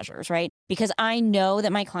monitoring measures, right? Because I know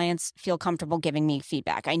that my clients feel comfortable giving me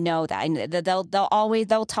feedback. I know that. And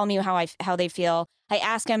they'll tell me how they feel. I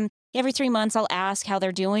ask them every 3 months, I'll ask how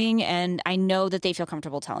they're doing, and I know that they feel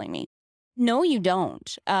comfortable telling me. No, you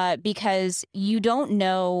don't, because you don't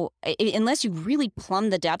know, unless you really plumb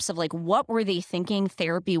the depths of like, what were they thinking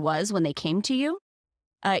therapy was when they came to you?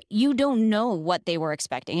 You don't know what they were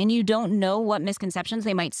expecting, and you don't know what misconceptions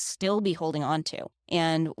they might still be holding on to.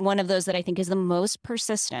 And one of those that I think is the most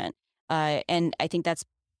persistent, and I think that's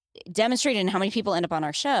demonstrated in how many people end up on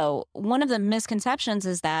our show, one of the misconceptions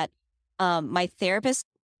is that my therapist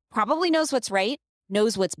probably knows what's right,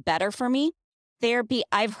 knows what's better for me.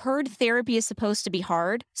 I've heard therapy is supposed to be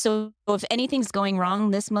hard. So if anything's going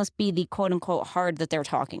wrong, this must be the quote unquote hard that they're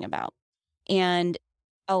talking about. And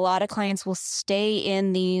a lot of clients will stay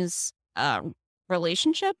in these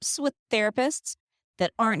relationships with therapists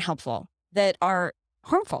that aren't helpful, that are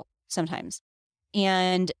harmful sometimes.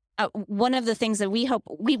 And one of the things that we hope,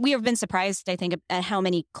 we have been surprised, I think, at how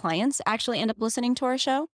many clients actually end up listening to our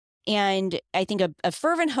show. And I think a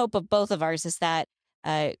fervent hope of both of ours is that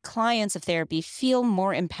clients of therapy feel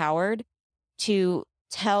more empowered to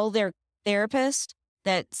tell their therapist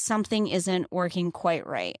that something isn't working quite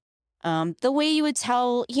right. The way you would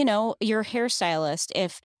tell, your hairstylist,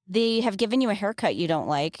 if they have given you a haircut you don't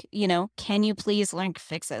like, can you please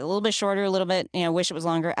fix it a little bit shorter, a little bit, wish it was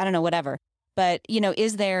longer. I don't know, whatever. But, can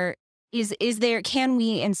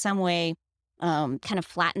we in some way kind of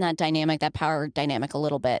flatten that dynamic, that power dynamic a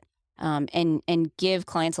little bit, and give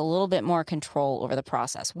clients a little bit more control over the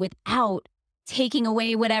process without taking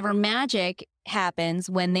away whatever magic happens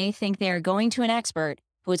when they think they're going to an expert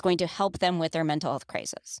who is going to help them with their mental health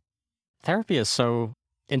crisis. Therapy is so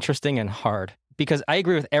interesting and hard because I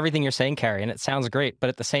agree with everything you're saying, Carrie, and it sounds great. But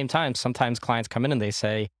at the same time, sometimes clients come in and they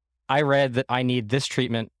say, I read that I need this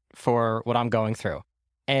treatment for what I'm going through.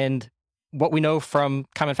 And what we know from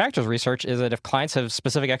common factors research is that if clients have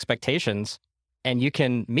specific expectations and you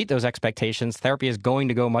can meet those expectations, therapy is going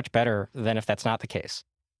to go much better than if that's not the case.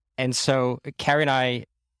 And so Carrie and I,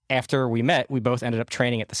 after we met, we both ended up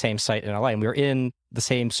training at the same site in LA, and we were in the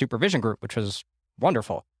same supervision group, which was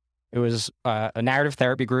wonderful. It was a narrative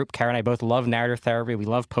therapy group. Carrie and I both love narrative therapy. We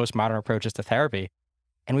love postmodern approaches to therapy.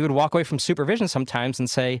 And we would walk away from supervision sometimes and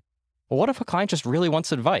say, well, what if a client just really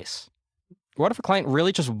wants advice? What if a client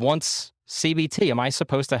really just wants CBT? Am I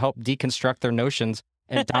supposed to help deconstruct their notions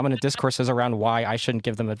and dominant discourses around why I shouldn't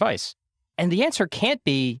give them advice? And the answer can't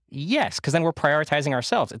be yes, because then we're prioritizing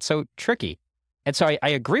ourselves. It's so tricky. And so I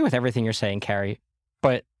agree with everything you're saying, Carrie,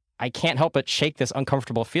 but I can't help but shake this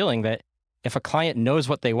uncomfortable feeling that if a client knows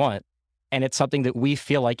what they want and it's something that we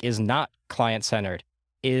feel like is not client-centered,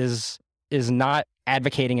 is not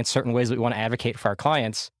advocating in certain ways that we want to advocate for our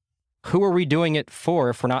clients, who are we doing it for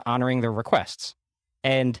if we're not honoring their requests?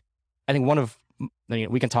 And I think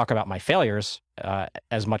we can talk about my failures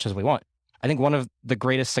as much as we want. I think one of the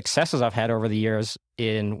greatest successes I've had over the years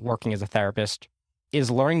in working as a therapist is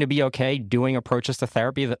learning to be okay doing approaches to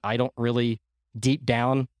therapy that I don't really deep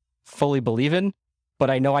down fully believe in, but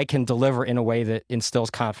I know I can deliver in a way that instills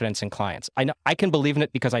confidence in clients. I know I can believe in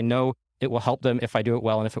it because I know it will help them if I do it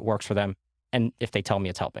well and if it works for them and if they tell me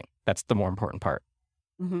it's helping. That's the more important part.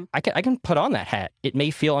 Mm-hmm. I can put on that hat. It may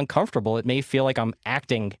feel uncomfortable. It may feel like I'm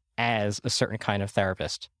acting as a certain kind of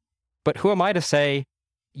therapist. But who am I to say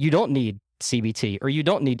you don't need CBT or you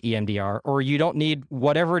don't need EMDR or you don't need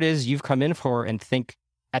whatever it is you've come in for and think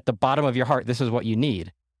at the bottom of your heart, this is what you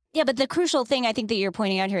need. Yeah, but the crucial thing I think that you're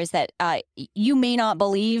pointing out here is that you may not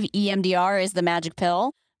believe EMDR is the magic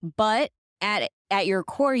pill, but at your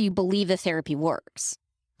core, you believe the therapy works.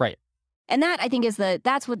 Right. And that I think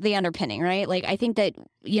that's what the underpinning, right? Like I think that,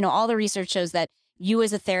 all the research shows that you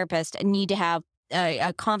as a therapist need to have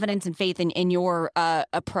a confidence and faith in your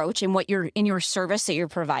approach and in your service that you're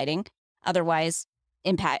providing. Otherwise,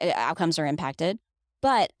 outcomes are impacted.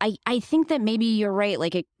 But I think that maybe you're right.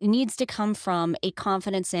 Like it needs to come from a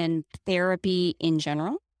confidence in therapy in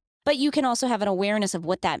general. But you can also have an awareness of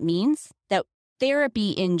what that means, that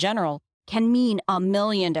therapy in general can mean a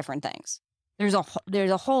million different things. There's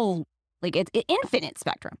a whole, like it's an infinite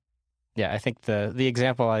spectrum. Yeah, I think the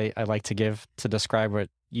example I like to give to describe what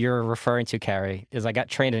you're referring to, Carrie, is I got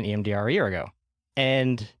trained in EMDR a year ago.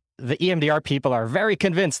 And the EMDR people are very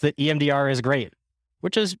convinced that EMDR is great,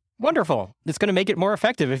 which is wonderful. It's going to make it more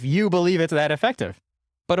effective if you believe it's that effective.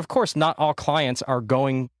 But of course, not all clients are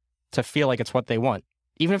going to feel like it's what they want.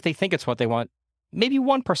 Even if they think it's what they want, maybe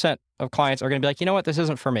 1% of clients are going to be like, you know what, this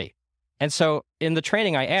isn't for me. And so in the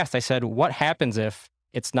training I said, what happens if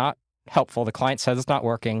it's not helpful. The client says it's not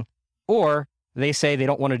working, or they say they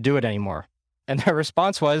don't want to do it anymore. And their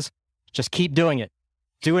response was, just keep doing it.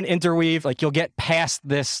 Do an interweave. Like, you'll get past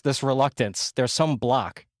this reluctance. There's some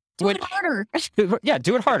block. Do it harder. Yeah,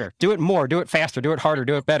 do it harder. Do it more. Do it faster. Do it harder.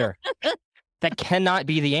 Do it better. That cannot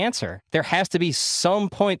be the answer. There has to be some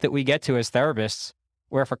point that we get to as therapists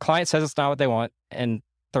where if a client says it's not what they want and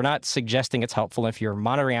they're not suggesting it's helpful, if you're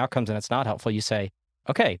monitoring outcomes and it's not helpful, you say,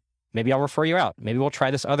 okay, maybe I'll refer you out. Maybe we'll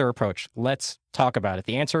try this other approach. Let's talk about it.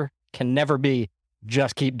 The answer can never be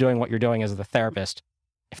just keep doing what you're doing as the therapist.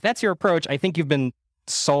 If that's your approach, I think you've been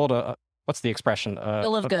sold what's the expression?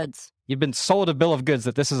 Bill of goods. You've been sold a bill of goods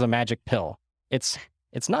that this is a magic pill. It's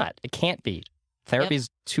not. It can't be. Therapy is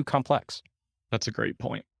too complex. That's a great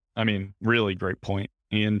point. I mean, really great point.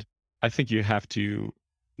 And I think you have to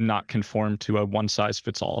not conform to a one size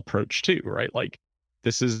fits all approach too, right? Like,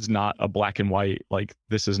 this is not a black and white, like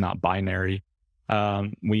this is not binary.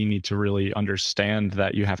 We need to really understand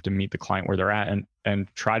that you have to meet the client where they're at and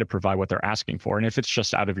try to provide what they're asking for. And if it's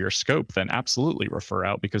just out of your scope, then absolutely refer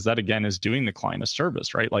out, because that again is doing the client a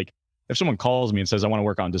service, right? Like, if someone calls me and says, I want to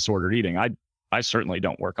work on disordered eating, I certainly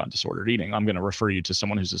don't work on disordered eating. I'm going to refer you to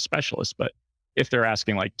someone who's a specialist. But if they're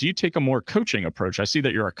asking, like, do you take a more coaching approach? I see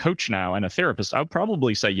that you're a coach now and a therapist. I would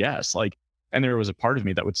probably say yes. Like, and there was a part of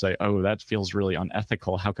me that would say, oh, that feels really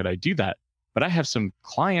unethical. How could I do that? But I have some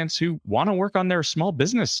clients who want to work on their small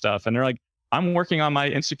business stuff. And they're like, I'm working on my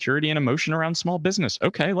insecurity and emotion around small business.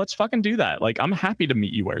 Okay, let's fucking do that. Like, I'm happy to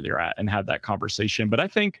meet you where you're at and have that conversation. But I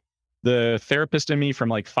think the therapist in me from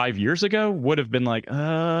like 5 years ago would have been like,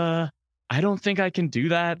 I don't think I can do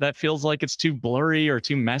that. That feels like it's too blurry or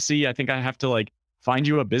too messy. I think I have to like find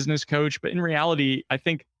you a business coach. But in reality, I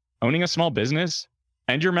think owning a small business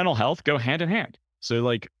and your mental health go hand in hand. So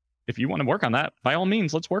like, if you want to work on that, by all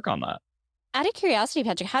means, let's work on that. Out of curiosity,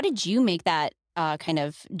 Patrick, how did you make that kind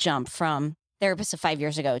of jump from therapist of 5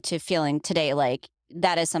 years ago to feeling today like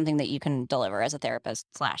that is something that you can deliver as a therapist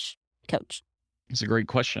 / coach? It's a great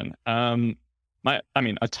question. A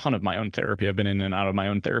ton of my own therapy. I've been in and out of my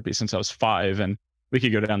own therapy since I was 5. And we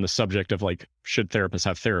could go down the subject of like, should therapists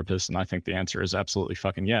have therapists? And I think the answer is absolutely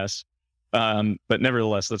fucking yes. But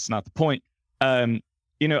nevertheless, that's not the point.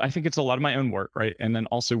 I think it's a lot of my own work, right? And then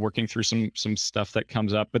also working through some stuff that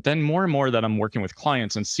comes up, but then more and more that I'm working with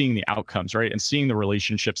clients and seeing the outcomes, right? And seeing the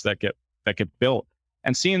relationships that get built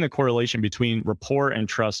and seeing the correlation between rapport and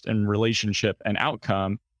trust and relationship and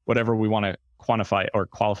outcome, whatever we want to quantify or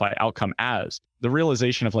qualify outcome as. The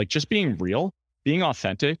realization of like just being real, being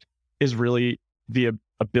authentic is really the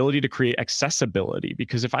ability to create accessibility.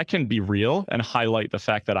 Because if I can be real and highlight the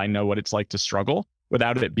fact that I know what it's like to struggle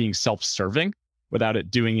without it being self-serving, without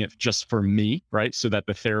it doing it just for me, right? So that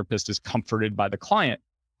the therapist is comforted by the client.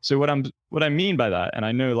 So what I mean by that, and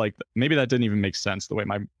I know like maybe that didn't even make sense the way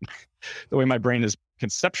my brain is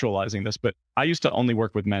conceptualizing this, but I used to only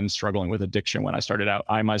work with men struggling with addiction when I started out.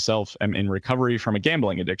 I myself am in recovery from a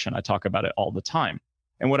gambling addiction. I talk about it all the time.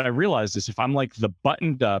 And what I realized is if I'm like the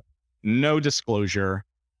buttoned up, no disclosure,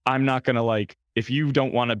 I'm not going to like, if you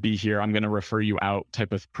don't want to be here, I'm going to refer you out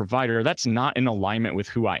type of provider. That's not in alignment with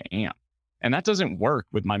who I am. And that doesn't work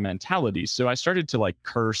with my mentality. So I started to like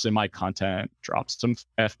curse in my content, drop some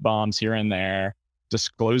F-bombs here and there,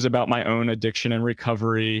 disclose about my own addiction and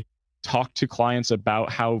recovery, talk to clients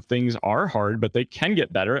about how things are hard, but they can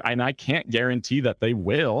get better. And I can't guarantee that they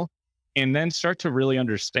will. And then start to really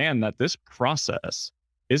understand that this process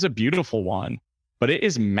is a beautiful one, but it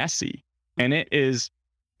is messy and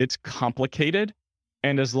it's complicated.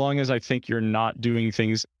 And as long as I think you're doing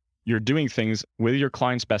things with your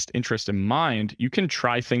client's best interest in mind, you can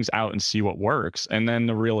try things out and see what works. And then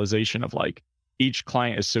the realization of like, each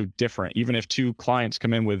client is so different. Even if 2 clients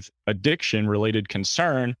come in with addiction related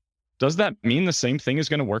concern, does that mean the same thing is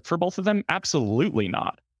going to work for both of them? Absolutely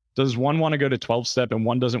not. Does one want to go to 12-step and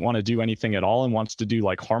one doesn't want to do anything at all and wants to do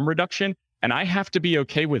like harm reduction? And I have to be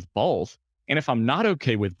okay with both. And if I'm not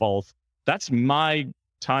okay with both, that's my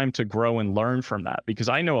time to grow and learn from that, because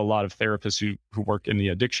I know a lot of therapists who work in the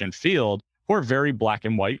addiction field who are very black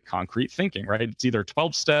and white, concrete thinking, right? It's either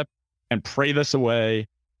 12-step and pray this away,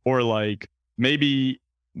 or like, maybe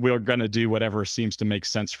we're going to do whatever seems to make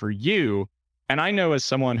sense for you. And I know as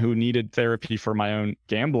someone who needed therapy for my own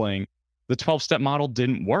gambling, the 12-step model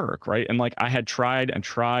didn't work, right? And like I had tried and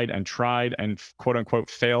quote unquote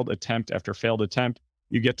failed attempt after failed attempt.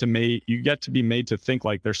 You get to be made to think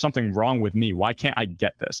like there's something wrong with me. Why can't I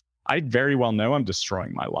get this? I very well know I'm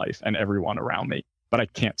destroying my life and everyone around me, but I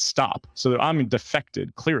can't stop. So I'm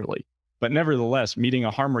defected clearly. But nevertheless, meeting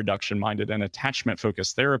a harm reduction minded and attachment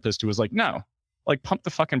focused therapist who was like, no, like pump the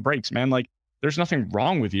fucking brakes, man. Like there's nothing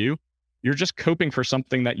wrong with you. you're just coping for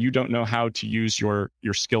something that you don't know how to use your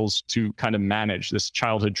skills to kind of manage, this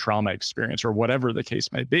childhood trauma experience or whatever the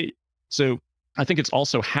case may be. So I think it's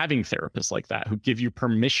also having therapists like that who give you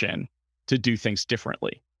permission to do things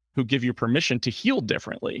differently, who give you permission to heal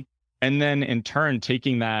differently. And then in turn,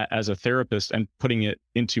 taking that as a therapist and putting it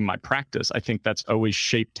into my practice, I think that's always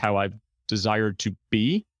shaped how I've desired to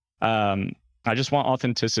be. I just want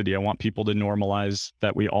authenticity. I want people to normalize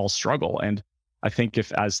that we all struggle. And I think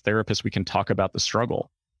if as therapists, we can talk about the struggle,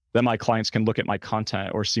 then my clients can look at my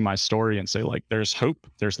content or see my story and say, like, there's hope,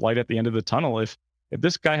 there's light at the end of the tunnel. If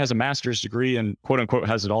this guy has a master's degree and quote unquote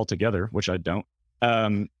has it all together, which I don't,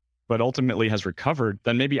 but ultimately has recovered,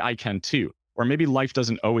 then maybe I can too. Or maybe life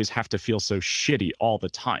doesn't always have to feel so shitty all the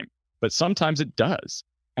time, but sometimes it does.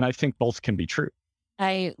 And I think both can be true.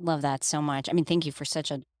 I love that so much. I mean, thank you for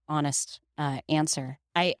such an honest answer.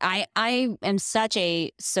 I am such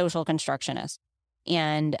a social constructionist,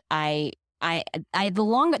 and the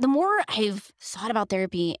more I've thought about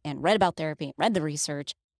therapy and read about therapy, read the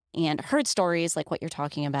research, and heard stories like what you're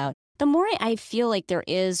talking about, the more I feel like there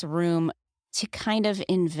is room to kind of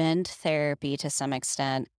invent therapy to some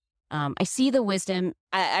extent. I see the wisdom.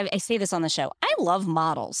 I say this on the show. I love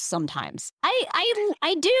models sometimes.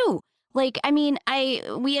 I do. Like, I mean,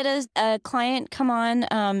 we had a client come on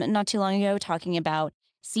not too long ago talking about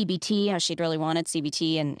CBT, how she'd really wanted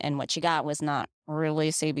CBT, and what she got was not really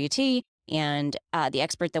CBT. And the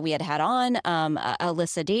expert that we had on,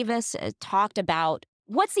 Alyssa Davis, talked about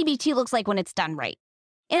what CBT looks like when it's done right.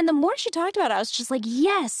 And the more she talked about it, I was just like,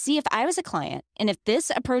 yes, see, if I was a client and if this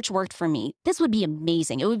approach worked for me, this would be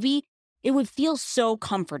amazing. It would feel so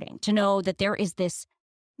comforting to know that there is this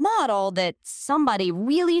model that somebody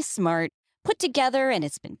really smart put together, and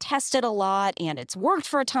it's been tested a lot, and it's worked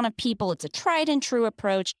for a ton of people. It's a tried and true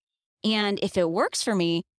approach. And if it works for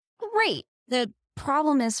me, great. The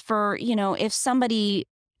problem is for, if somebody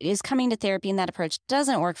is coming to therapy and that approach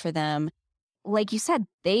doesn't work for them, like you said,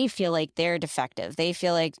 they feel like they're defective. They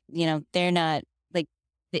feel like, they're not, like,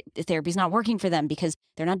 the therapy's not working for them because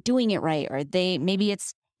they're not doing it right. Or maybe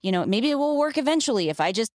it's, maybe it will work eventually if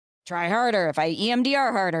I just try harder, if I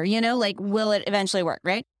EMDR harder, will it eventually work,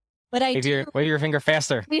 right? But wave your finger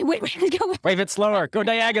faster. Wait, go. Wave it slower. Go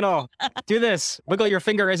diagonal. Do this. Wiggle your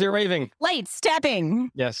finger as you're waving. Lights,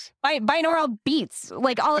 tapping. Yes. Binaural beats,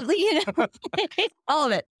 like all of all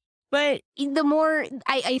of it. But the more,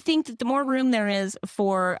 I think that the more room there is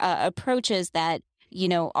for approaches that,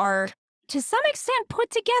 are to some extent put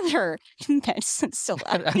together. That's so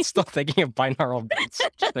loud. I'm still thinking of binaural beats.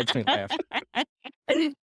 It makes me laugh.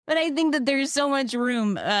 But I think that there's so much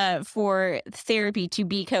room for therapy to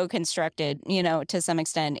be co-constructed, to some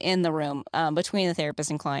extent in the room between the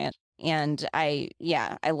therapist and client. And I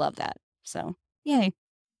love that. So, yay.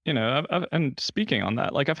 And speaking on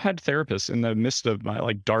that, like, I've had therapists in the midst of my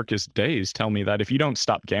like darkest days tell me that if you don't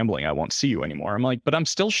stop gambling, I won't see you anymore. I'm like, but I'm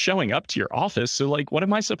still showing up to your office. So like, what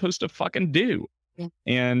am I supposed to fucking do? Yeah.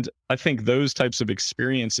 And I think those types of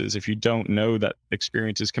experiences, if you don't know that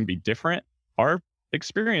experiences can be different, are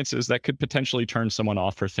experiences that could potentially turn someone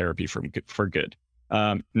off for therapy for good.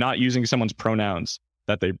 Not using someone's pronouns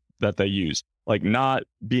that they use, like not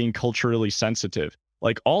being culturally sensitive.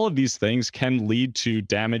 Like all of these things can lead to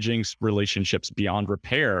damaging relationships beyond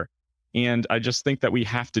repair. And I just think that we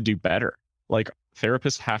have to do better. Like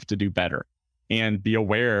therapists have to do better and be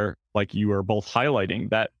aware, like you are both highlighting,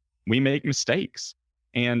 that we make mistakes.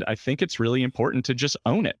 And I think it's really important to just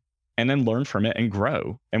own it and then learn from it and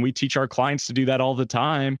grow. And we teach our clients to do that all the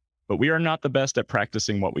time, but we are not the best at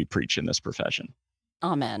practicing what we preach in this profession.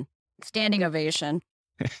 Amen. Standing ovation.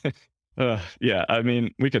 Yeah, I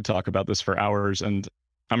mean, we could talk about this for hours, and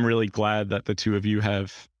I'm really glad that the two of you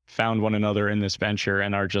have found one another in this venture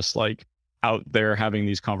and are just like out there having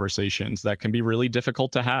these conversations that can be really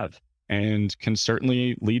difficult to have and can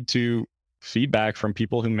certainly lead to feedback from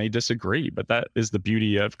people who may disagree. But that is the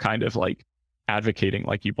beauty of kind of like advocating,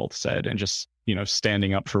 like you both said, and just,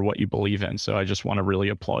 standing up for what you believe in. So I just want to really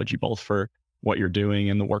applaud you both for what you're doing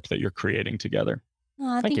and the work that you're creating together.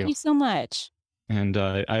 Oh, thank you so much. And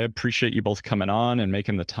I appreciate you both coming on and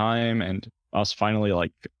making the time and us finally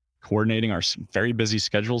like coordinating our very busy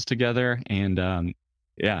schedules together. And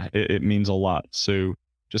it means a lot. So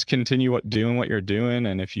just continue doing what you're doing.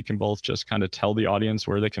 And if you can both just kind of tell the audience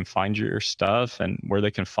where they can find your stuff and where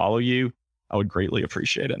they can follow you, I would greatly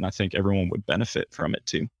appreciate it. And I think everyone would benefit from it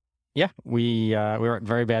too. Yeah, we're at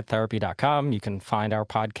verybadtherapy.com. You can find our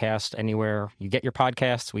podcast anywhere you get your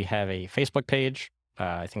podcasts. We have a Facebook page.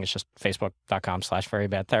 I think it's just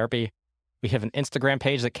facebook.com/verybadtherapy. We have an Instagram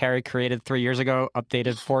page that Carrie created 3 years ago,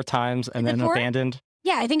 updated 4 times, and then abandoned.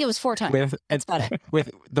 Yeah, I think it was 4 times. That's about it.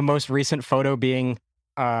 With the most recent photo being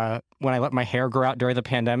when I let my hair grow out during the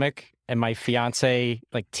pandemic, and my fiance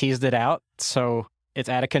like teased it out, so it's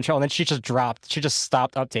out of control. And then she just dropped. She just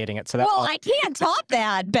stopped updating it. So that Well, I can't top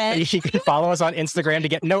that, Ben. you can follow us on Instagram to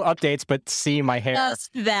get no updates, but see my hair. Just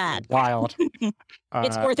that. Wild.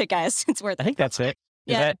 It's worth it, guys. It's worth it. I think that's it.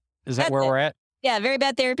 Yeah. Is that where we're at? Yeah,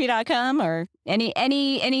 verybadtherapy.com or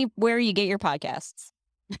anywhere you get your podcasts.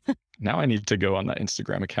 Now I need to go on that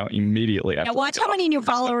Instagram account immediately. Now watch how many new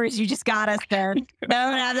followers you just got us there. Don't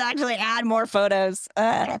have to actually add more photos.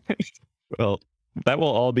 Well, that will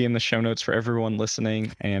all be in the show notes for everyone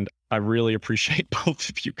listening, and I really appreciate both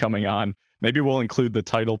of you coming on. Maybe we'll include the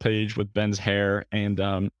title page with Ben's hair, and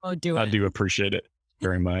I do appreciate it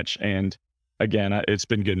very much. And again, it's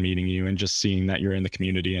been good meeting you and just seeing that you're in the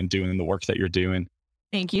community and doing the work that you're doing.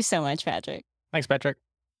 Thank you so much, Patrick. Thanks, Patrick.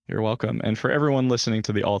 You're welcome. And for everyone listening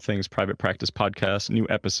to the All Things Private Practice podcast, new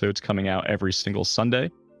episodes coming out every single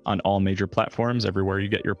Sunday on all major platforms. Everywhere you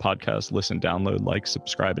get your podcast, listen, download, like,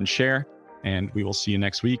 subscribe, and share. And we will see you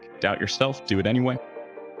next week. Doubt yourself. Do it anyway.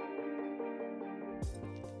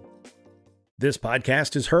 This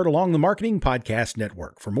podcast is heard along the Marketing Podcast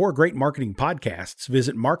Network. For more great marketing podcasts,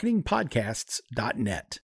 visit marketingpodcasts.net.